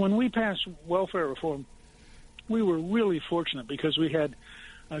 when we passed welfare reform, we were really fortunate because we had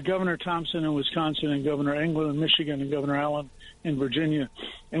Governor Thompson in Wisconsin and Governor England in Michigan and Governor Allen in Virginia,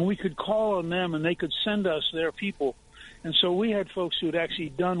 and we could call on them and they could send us their people. And so we had folks who had actually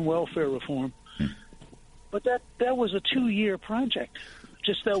done welfare reform. But that was a 2-year project,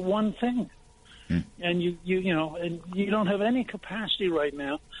 just that one thing. And you know, and you don't have any capacity right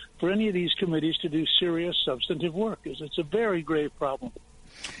now for any of these committees to do serious substantive work. It's a very grave problem.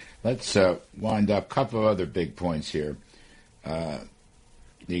 Let's wind up. A couple of other big points here.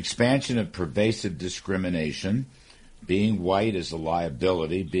 The expansion of pervasive discrimination. Being white is a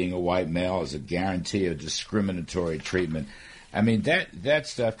liability. Being a white male is a guarantee of discriminatory treatment. I mean, that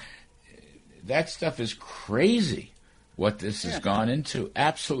stuff is crazy, what this has gone into.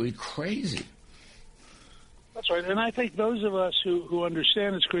 Absolutely crazy. That's right. And I think those of us who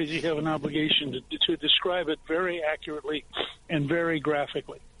understand it's crazy have an obligation to describe it very accurately and very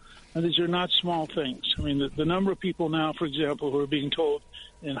graphically. And these are not small things. I mean, the number of people now, for example, who are being told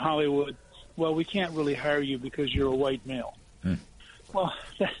in Hollywood, well, we can't really hire you because you're a white male. Well,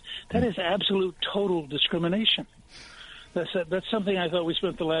 that is absolute total discrimination. That's something I thought we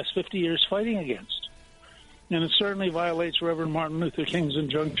spent the last 50 years fighting against. And it certainly violates Reverend Martin Luther King's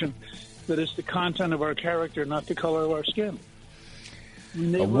injunction that it's the content of our character, not the color of our skin. I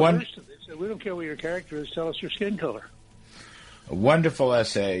mean, they reversed it. They said, we don't care what your character is, tell us your skin color. A wonderful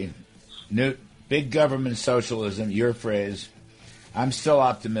essay. Big government socialism, your phrase. I'm still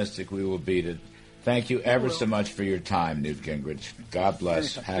optimistic we will beat it. Thank you ever so much for your time, Newt Gingrich. God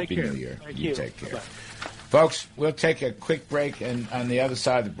bless. Happy New Year. You take care. Bye-bye. Folks, we'll take a quick break, and on the other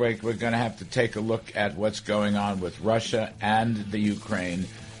side of the break, we're going to have to take a look at what's going on with Russia and the Ukraine.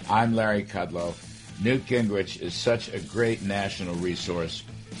 I'm Larry Kudlow. Newt Gingrich is such a great national resource.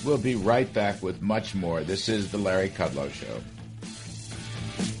 We'll be right back with much more. This is the Larry Kudlow Show.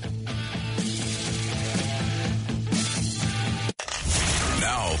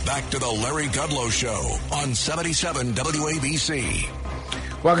 Now, back to the Larry Kudlow Show on 77 WABC.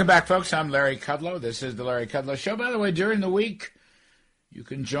 Welcome back, folks. I'm Larry Kudlow. This is the Larry Kudlow Show. By the way, during the week, you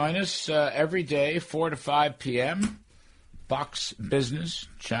can join us every day, 4 to 5 p.m., Fox Business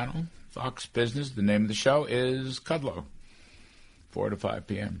Channel. Fox Business, the name of the show is Kudlow. 4 to 5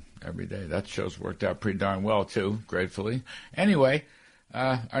 p.m. every day. That show's worked out pretty darn well, too, gratefully. Anyway,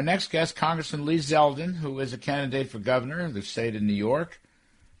 our next guest, Congressman Lee Zeldin, who is a candidate for governor of the state of New York,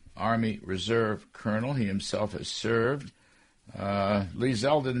 Army Reserve Colonel. He himself has served. Lee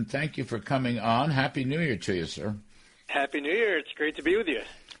Zeldin, thank you for coming on. Happy New Year to you, sir. Happy New Year. It's great to be with you.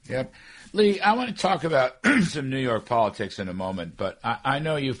 Yep. Lee, I want to talk about some New York politics in a moment, but I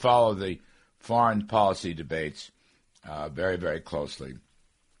know you follow the foreign policy debates very, very closely.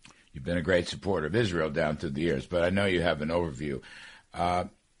 You've been a great supporter of Israel down through the years, but I know you have an overview.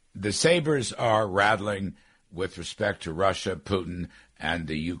 The sabers are rattling with respect to Russia, Putin, and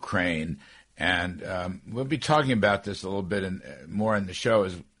the Ukraine, and we'll be talking about this a little bit more in the show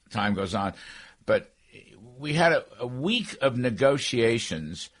as time goes on. But we had a week of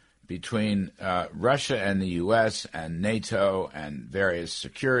negotiations between Russia and the U.S. and NATO and various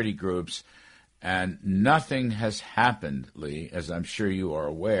security groups, and nothing has happened, Lee, as I'm sure you are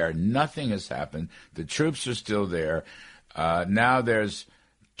aware. Nothing has happened. The troops are still there. Now there's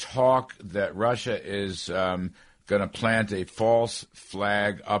talk that Russia is going to plant a false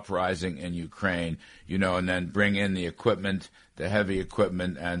flag uprising in Ukraine, and then bring in the equipment, the heavy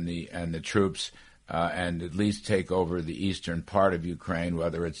equipment, and the troops, and at least take over the eastern part of Ukraine,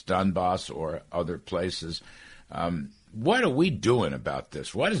 whether it's Donbass or other places. What are we doing about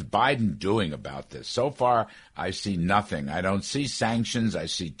this? What is Biden doing about this? So far, I see nothing. I don't see sanctions. I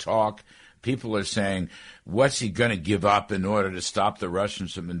see talk. People are saying, what's he going to give up in order to stop the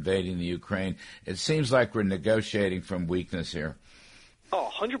Russians from invading the Ukraine? It seems like we're negotiating from weakness here. Oh,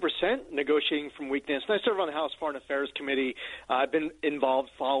 100% negotiating from weakness. And I serve on the House Foreign Affairs Committee. I've been involved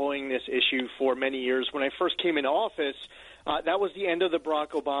following this issue for many years. When I first came into office, that was the end of the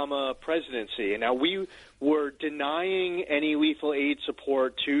Barack Obama presidency. And now we were denying any lethal aid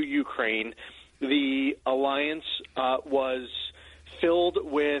support to Ukraine. The alliance was filled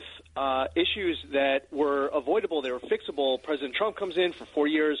with issues that were avoidable. They were fixable. President Trump comes in for 4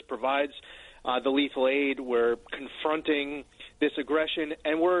 years, provides the lethal aid. We're confronting this aggression,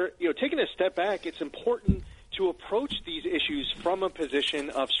 and we're taking a step back. It's important to approach these issues from a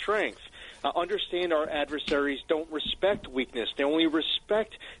position of strength. Understand our adversaries don't respect weakness. They only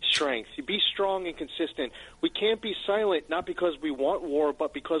respect strength. Be strong and consistent. We can't be silent, not because we want war,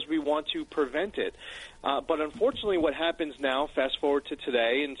 but because we want to prevent it. But unfortunately, what happens now, fast forward to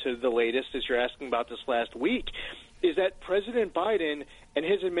today and to the latest, as you're asking about this last week, is that President Biden and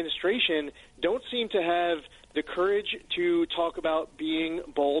his administration don't seem to have the courage to talk about being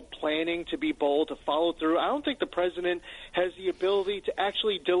bold, planning to be bold, to follow through. I don't think the president has the ability to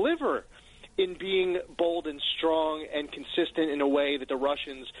actually deliver in being bold and strong and consistent in a way that the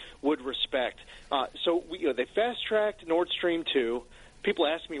Russians would respect. So they fast-tracked Nord Stream 2. People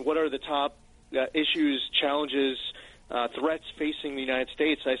ask me, what are the top issues, challenges, threats facing the United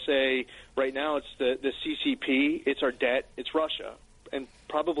States? I say right now it's the CCP, it's our debt, it's Russia, and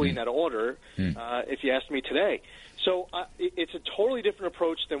probably in that order, if you asked me today. So it's a totally different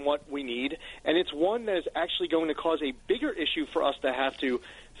approach than what we need, and it's one that is actually going to cause a bigger issue for us to have to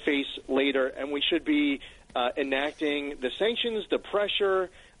face later, and we should be enacting the sanctions, the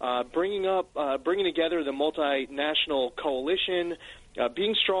pressure, bringing together the multinational coalition,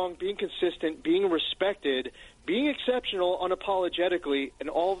 being strong, being consistent, being respected, being exceptional unapologetically, and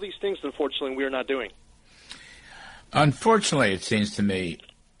all of these things, unfortunately, we are not doing. Unfortunately, it seems to me,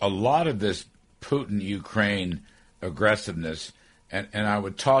 a lot of this Putin-Ukraine aggressiveness, and I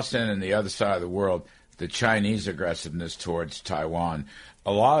would toss in the other side of the world, the Chinese aggressiveness towards Taiwan.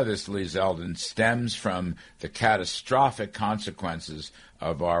 A lot of this, Lee Zeldin, stems from the catastrophic consequences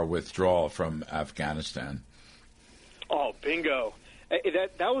of our withdrawal from Afghanistan. Oh, bingo.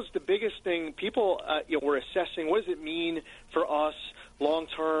 That was the biggest thing. People were assessing, what does it mean for us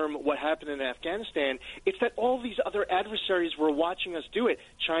long-term, what happened in Afghanistan? It's that all these other adversaries were watching us do it.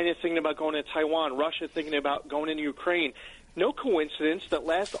 China thinking about going to Taiwan, Russia thinking about going into Ukraine. No coincidence that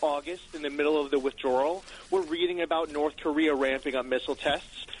last August, in the middle of the withdrawal, we're reading about North Korea ramping up missile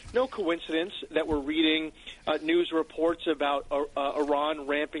tests. No coincidence that we're reading news reports about Iran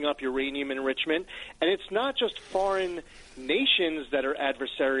ramping up uranium enrichment. And it's not just foreign nations that are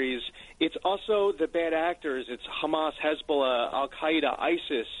adversaries. It's also the bad actors. It's Hamas, Hezbollah, Al-Qaeda,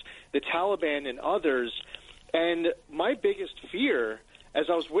 ISIS, the Taliban, and others. And my biggest fear, as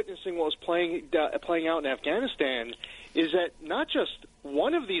I was witnessing what was playing out in Afghanistan, is that not just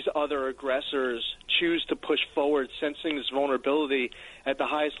one of these other aggressors choose to push forward, sensing this vulnerability at the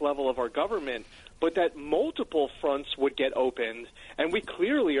highest level of our government, but that multiple fronts would get opened, and we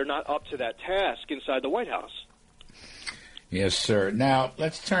clearly are not up to that task inside the White House. Yes, sir. Now,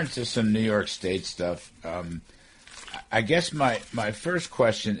 let's turn to some New York State stuff. I guess my first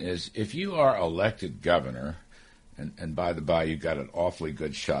question is, if you are elected governor, and by the by, you got an awfully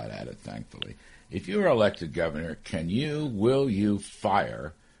good shot at it, thankfully. If you are elected governor, will you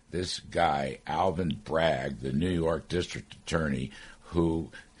fire this guy, Alvin Bragg, the New York district attorney,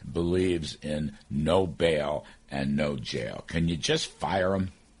 who believes in no bail and no jail? Can you just fire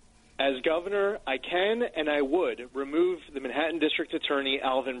him? As governor, I can and I would remove the Manhattan District Attorney,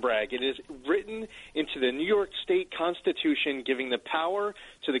 Alvin Bragg. It is written into the New York State Constitution, giving the power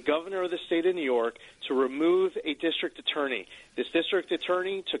to the governor of the state of New York to remove a district attorney. This district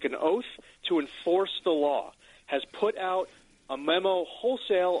attorney took an oath to enforce the law, has put out a memo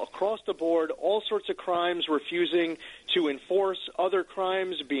wholesale across the board, all sorts of crimes refusing to enforce, other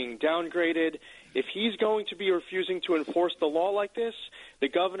crimes being downgraded. If he's going to be refusing to enforce the law like this, the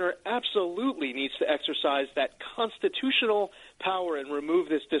governor absolutely needs to exercise that constitutional power and remove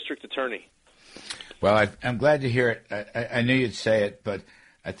this district attorney. Well, I'm glad to hear it. I knew you'd say it, but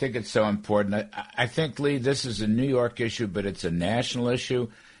I think it's so important. I think, Lee, this is a New York issue, but it's a national issue.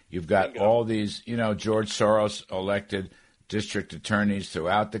 You've got all these, George Soros elected district attorneys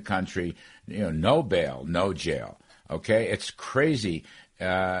throughout the country, no bail, no jail. Okay, it's crazy.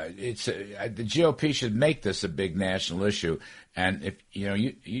 The GOP should make this a big national issue, and if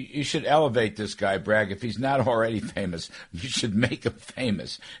you should elevate this guy Bragg. If he's not already famous, you should make him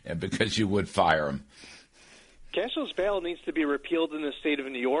famous, because you would fire him. Cashless bail needs to be repealed in the state of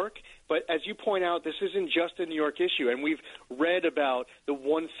New York, but as you point out, this isn't just a New York issue, and we've read about the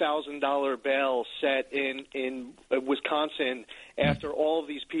 $1,000 bail set in Wisconsin after all of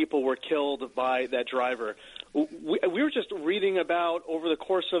these people were killed by that driver. We were just reading about, over the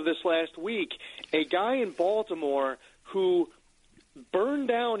course of this last week, a guy in Baltimore who burned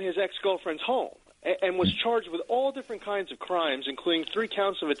down his ex-girlfriend's home and was charged with all different kinds of crimes, including 3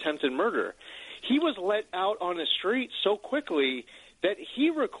 counts of attempted murder. He was let out on the street so quickly that he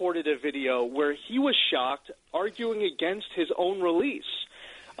recorded a video where he was shocked, arguing against his own release.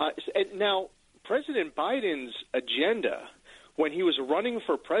 Now, President Biden's agenda, when he was running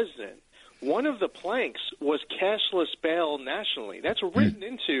for president, one of the planks was cashless bail nationally. That's written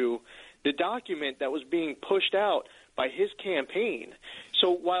into the document that was being pushed out by his campaign. So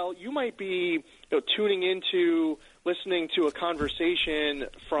while you might be tuning into, listening to a conversation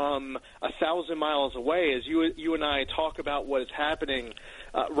from 1,000 miles away as you and I talk about what is happening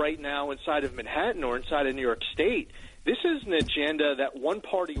right now inside of Manhattan or inside of New York State, this is an agenda that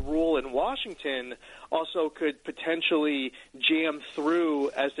one-party rule in Washington also could potentially jam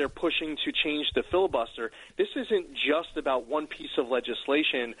through as they're pushing to change the filibuster. This isn't just about one piece of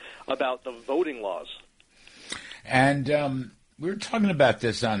legislation about the voting laws. And we were talking about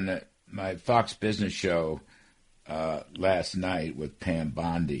this on my Fox Business show last night with Pam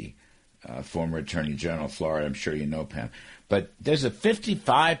Bondi, former Attorney General of Florida. I'm sure you know Pam. But there's a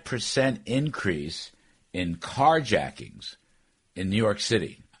 55% increase in carjackings in New York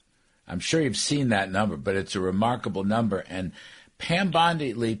City. I'm sure you've seen that number, but it's a remarkable number. And Pam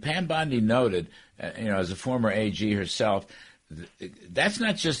Bondi noted, as a former AG herself, that's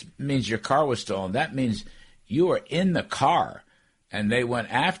not just means your car was stolen. That means you were in the car and they went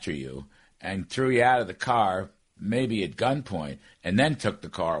after you and threw you out of the car, maybe at gunpoint, and then took the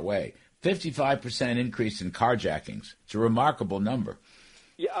car away. 55% increase in carjackings. It's a remarkable number.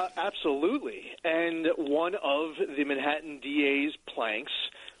 Yeah, absolutely. And one of the Manhattan DA's planks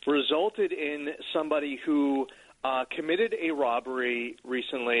resulted in somebody who committed a robbery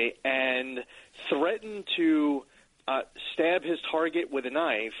recently and threatened to stab his target with a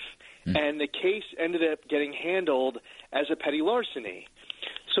knife, and the case ended up getting handled as a petty larceny.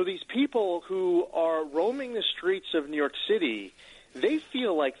 So these people who are roaming the streets of New York City, they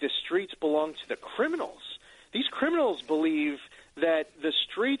feel like the streets belong to the criminals. These criminals believe that the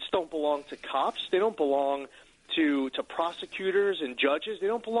streets don't belong to cops. They don't belong to prosecutors and judges. They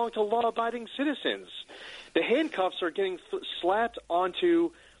don't belong to law-abiding citizens. The handcuffs are getting slapped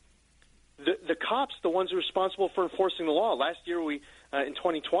onto the cops, the ones responsible for enforcing the law. Last year, in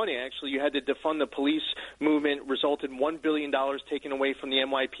 2020, actually, you had to defund the police movement, resulted in $1 billion taken away from the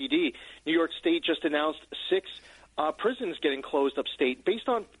NYPD. New York State just announced 6 prisons getting closed upstate based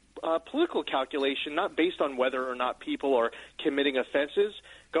on political calculation, not based on whether or not people are committing offenses.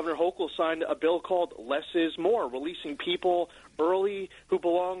 Governor Hochul signed a bill called Less is More, releasing people early who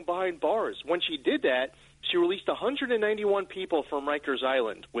belong behind bars. When she did that, she released 191 people from Rikers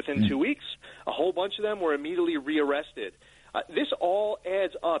Island. Within 2 weeks, a whole bunch of them were immediately rearrested. This all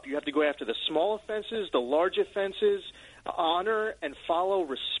adds up. You have to go after the small offenses, the large offenses, honor and follow,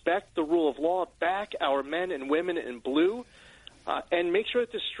 respect the rule of law, back our men and women in blue. and make sure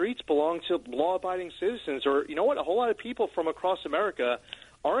that the streets belong to law-abiding citizens. Or, you know what, a whole lot of people from across America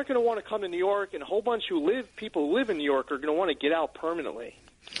aren't going to want to come to New York, and a whole bunch people who live in New York are going to want to get out permanently.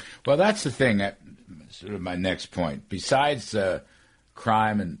 Well, that's the thing, sort of my next point. Besides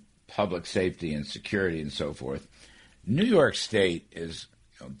crime and public safety and security and so forth, New York State is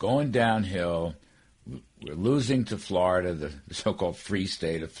going downhill. We're losing to Florida, the so-called free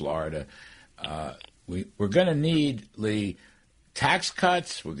state of Florida. We're going to need, Lee, tax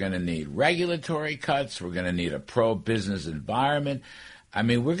cuts. We're going to need regulatory cuts. We're going to need a pro-business environment. I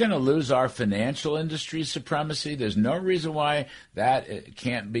mean, we're going to lose our financial industry supremacy. There's no reason why that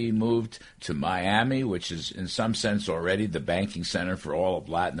can't be moved to Miami, which is in some sense already the banking center for all of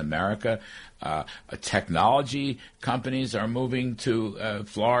Latin America. Technology companies are moving to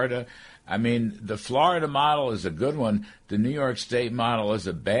Florida. I mean, the Florida model is a good one. The New York State model is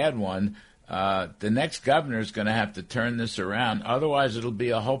a bad one. The next governor is going to have to turn this around. Otherwise, it'll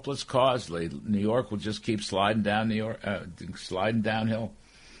be a hopeless cause. New York will just keep sliding downhill.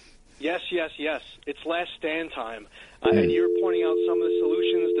 Yes. It's last stand time. And you're pointing out some of the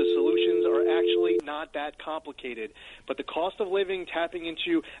solutions. The solutions are actually not that complicated. But the cost of living, tapping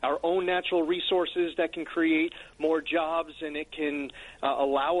into our own natural resources that can create more jobs, and it can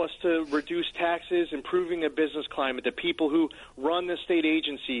allow us to reduce taxes, improving the business climate, the people who run the state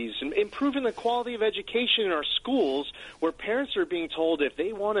agencies, and improving the quality of education in our schools, where parents are being told if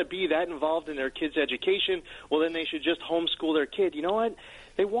they want to be that involved in their kids' education, well, then they should just homeschool their kid. You know what?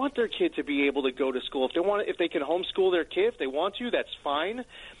 They want their kid to be able to go to school. If they can homeschool their kid, if they want to, that's fine.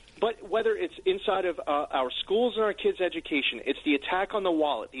 But whether it's inside of our schools and our kids' education, it's the attack on the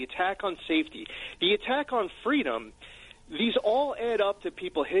wallet, the attack on safety, the attack on freedom. These all add up to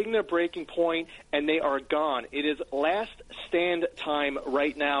people hitting their breaking point, and they are gone. It is last stand time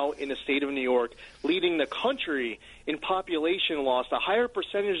right now in the state of New York, leading the country in population loss, a higher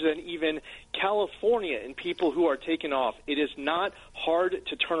percentage than even California in people who are taken off. It is not hard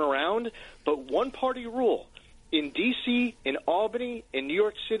to turn around, but one-party rule. In D.C., in Albany, in New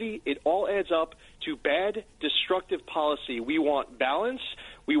York City, it all adds up to bad, destructive policy. We want balance.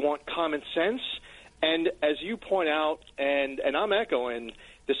 We want common sense. And as you point out, and I'm echoing,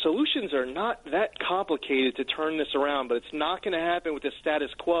 the solutions are not that complicated to turn this around, but it's not going to happen with the status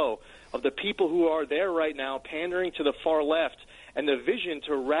quo of the people who are there right now pandering to the far left and the vision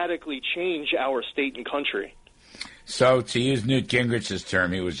to radically change our state and country. So to use Newt Gingrich's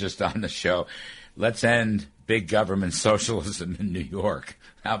term, he was just on the show, let's end big government socialism in New York.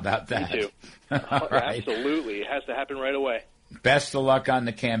 How about that? Me too. Right. Absolutely. It has to happen right away. Best of luck on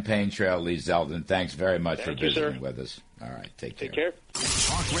the campaign trail, Lee Zeldin. Thanks very much for visiting with us. All right, take care.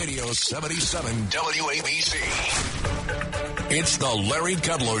 Talk Radio 77 WABC. It's the Larry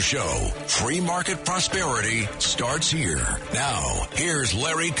Kudlow Show. Free market prosperity starts here. Now, here's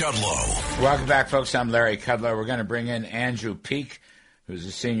Larry Kudlow. Welcome back, folks. I'm Larry Kudlow. We're going to bring in Andrew Peek, who's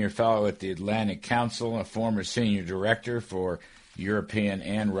a senior fellow at the Atlantic Council, a former senior director for European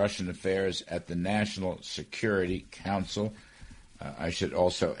and Russian affairs at the National Security Council. I should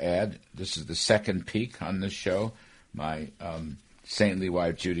also add, this is the second peak on this show. My saintly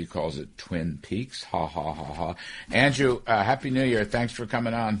wife, Judy, calls it Twin Peaks. Ha, ha, ha, ha. Andrew, Happy New Year. Thanks for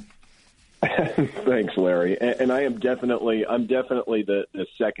coming on. Thanks, Larry. And I'm definitely the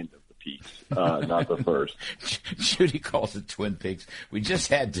second of the peaks, not the first. Judy calls it Twin Peaks. We just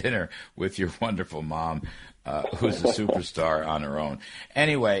had dinner with your wonderful mom, who's a superstar on her own.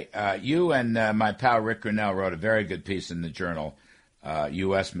 Anyway, you and my pal Rick Grinnell wrote a very good piece in the Journal,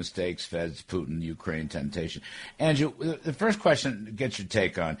 U.S. Mistakes, Feds, Putin, Ukraine Temptation. Andrew, the first question to get your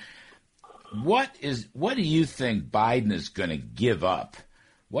take on, what do you think Biden is going to give up?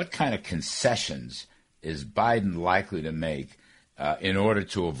 What kind of concessions is Biden likely to make in order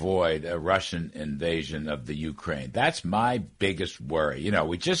to avoid a Russian invasion of the Ukraine? That's my biggest worry. You know,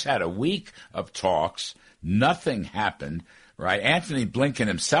 we just had a week of talks. Nothing happened, right? Anthony Blinken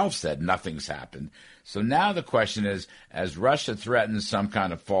himself said nothing's happened. So now the question is, as Russia threatens some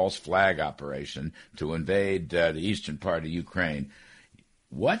kind of false flag operation to invade the eastern part of Ukraine,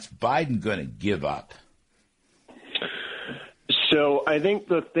 what's Biden going to give up? So I think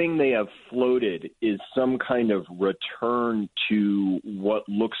the thing they have floated is some kind of return to what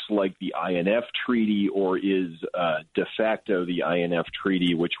looks like the INF Treaty, or is de facto the INF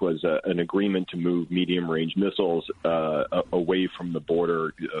Treaty, which was an agreement to move medium-range missiles away from the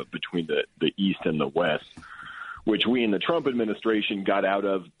border between the East and the West, which we in the Trump administration got out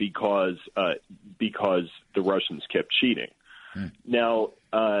of because the Russians kept cheating. Now,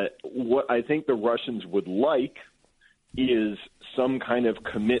 what I think the Russians would like is some kind of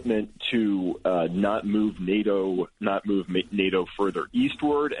commitment to not move NATO further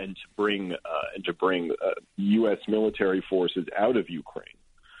eastward, and to bring U.S. military forces out of Ukraine.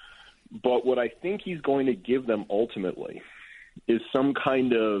 But what I think he's going to give them ultimately is some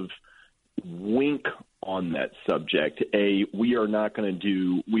kind of wink on that subject. We are not going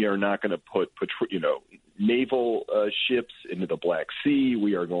to put naval ships into the Black Sea.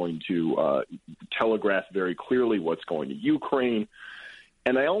 We are going to telegraph very clearly what's going to Ukraine.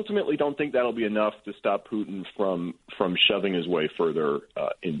 And I ultimately don't think that'll be enough to stop Putin from shoving his way further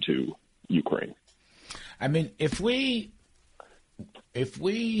into Ukraine. I mean, if we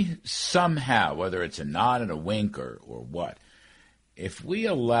somehow, whether it's a nod and a wink or what, if we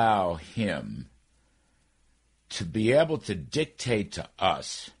allow him to be able to dictate to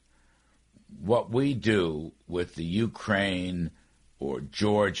us what we do with the Ukraine or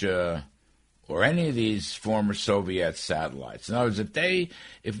Georgia or any of these former Soviet satellites. In other words,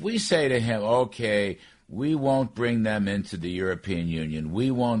 if we say to him, okay, we won't bring them into the European Union,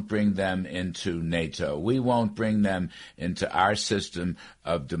 we won't bring them into NATO, we won't bring them into our system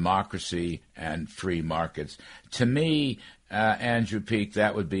of democracy and free markets, to me, Andrew Peak,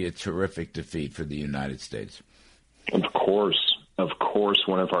 that would be a terrific defeat for the United States. Of course,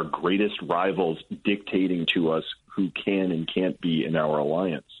 one of our greatest rivals dictating to us who can and can't be in our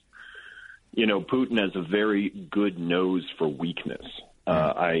alliance. You know, Putin has a very good nose for weakness.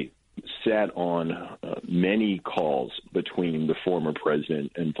 I sat on many calls between the former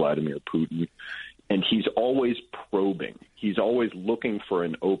president and Vladimir Putin, and he's always probing. He's always looking for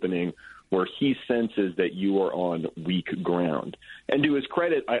an opening where he senses that you are on weak ground. And to his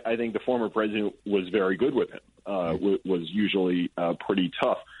credit, I think the former president was very good with him, was usually pretty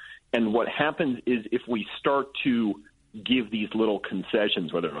tough. And what happens is if we start to give these little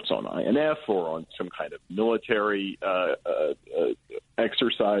concessions, whether it's on INF or on some kind of military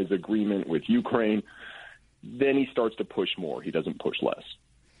exercise agreement with Ukraine, then he starts to push more. He doesn't push less.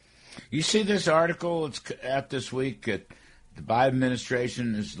 You see this article, it's out this week, the Biden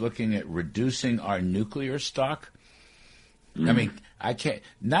administration is looking at reducing our nuclear stock. Mm-hmm. I mean, I can't.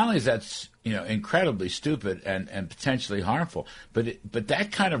 Not only is that incredibly stupid and potentially harmful, but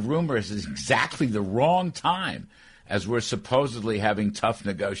that kind of rumor is exactly the wrong time, as we're supposedly having tough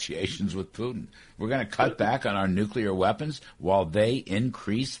negotiations with Putin. We're going to cut back on our nuclear weapons while they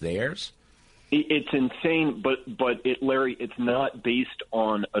increase theirs. It's insane, but Larry, it's not based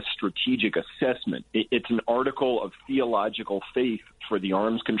on a strategic assessment. It's an article of theological faith for the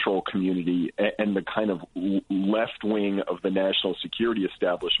arms control community and the kind of left wing of the national security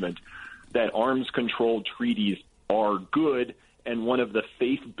establishment that arms control treaties are good, and one of the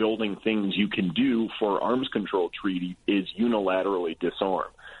faith-building things you can do for arms control treaty is unilaterally disarm.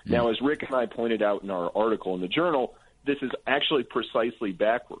 Mm-hmm. Now, as Rick and I pointed out in our article in the Journal, this is actually precisely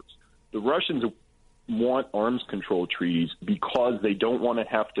backwards. The Russians want arms control treaties because they don't want to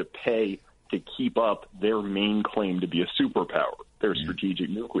have to pay to keep up their main claim to be a superpower, their strategic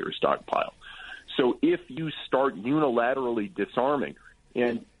nuclear stockpile. So if you start unilaterally disarming,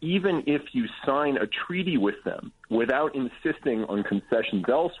 and even if you sign a treaty with them without insisting on concessions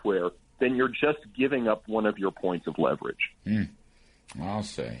elsewhere, then you're just giving up one of your points of leverage. I'll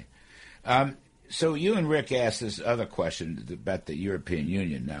say. So you and Rick asked this other question about the European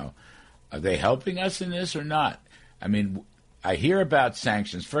Union. Now, are they helping us in this or not? I mean, I hear about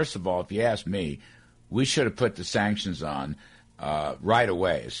sanctions. First of all, if you ask me, we should have put the sanctions on right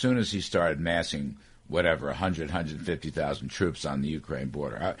away, as soon as he started massing 150,000 troops on the Ukraine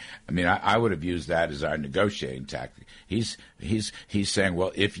border. I would have used that as our negotiating tactic. He's saying,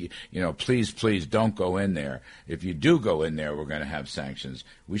 well, if please don't go in there. If you do go in there, we're going to have sanctions.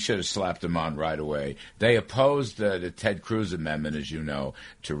 We should have slapped them on right away. They opposed the Ted Cruz amendment, as you know,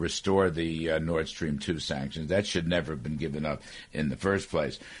 to restore the Nord Stream 2 sanctions. That should never have been given up in the first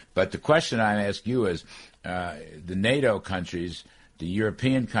place. But the question I ask you is, the NATO countries, the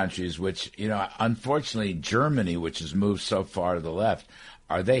European countries, which, unfortunately Germany, which has moved so far to the left,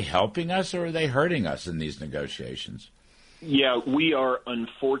 are they helping us or are they hurting us in these negotiations? Yeah, we are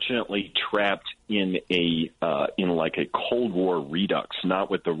unfortunately trapped in a Cold War redux,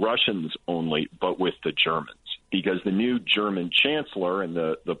 not with the Russians only, but with the Germans. Because the new German chancellor and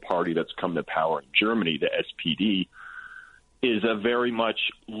the party that's come to power in Germany, the SPD, is a very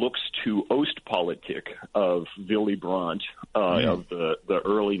much looks to Ostpolitik of Willy Brandt of the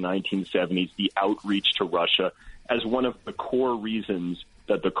early 1970s, the outreach to Russia, as one of the core reasons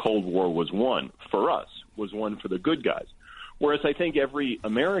that the Cold War was won for us, was won for the good guys. Whereas I think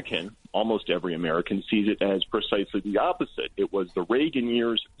almost every American, sees it as precisely the opposite. It was the Reagan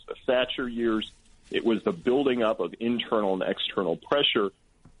years, it was the Thatcher years, It was the building up of internal and external pressure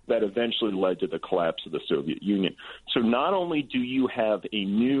that eventually led to the collapse of the Soviet Union. So not only do you have a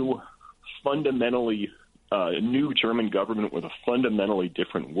new German government with a fundamentally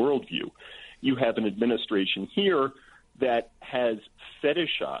different worldview, you have an administration here that has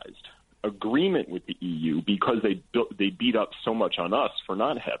fetishized agreement with the EU because they beat up so much on us for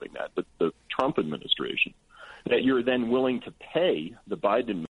not having that, the Trump administration, that you're then willing to pay the Biden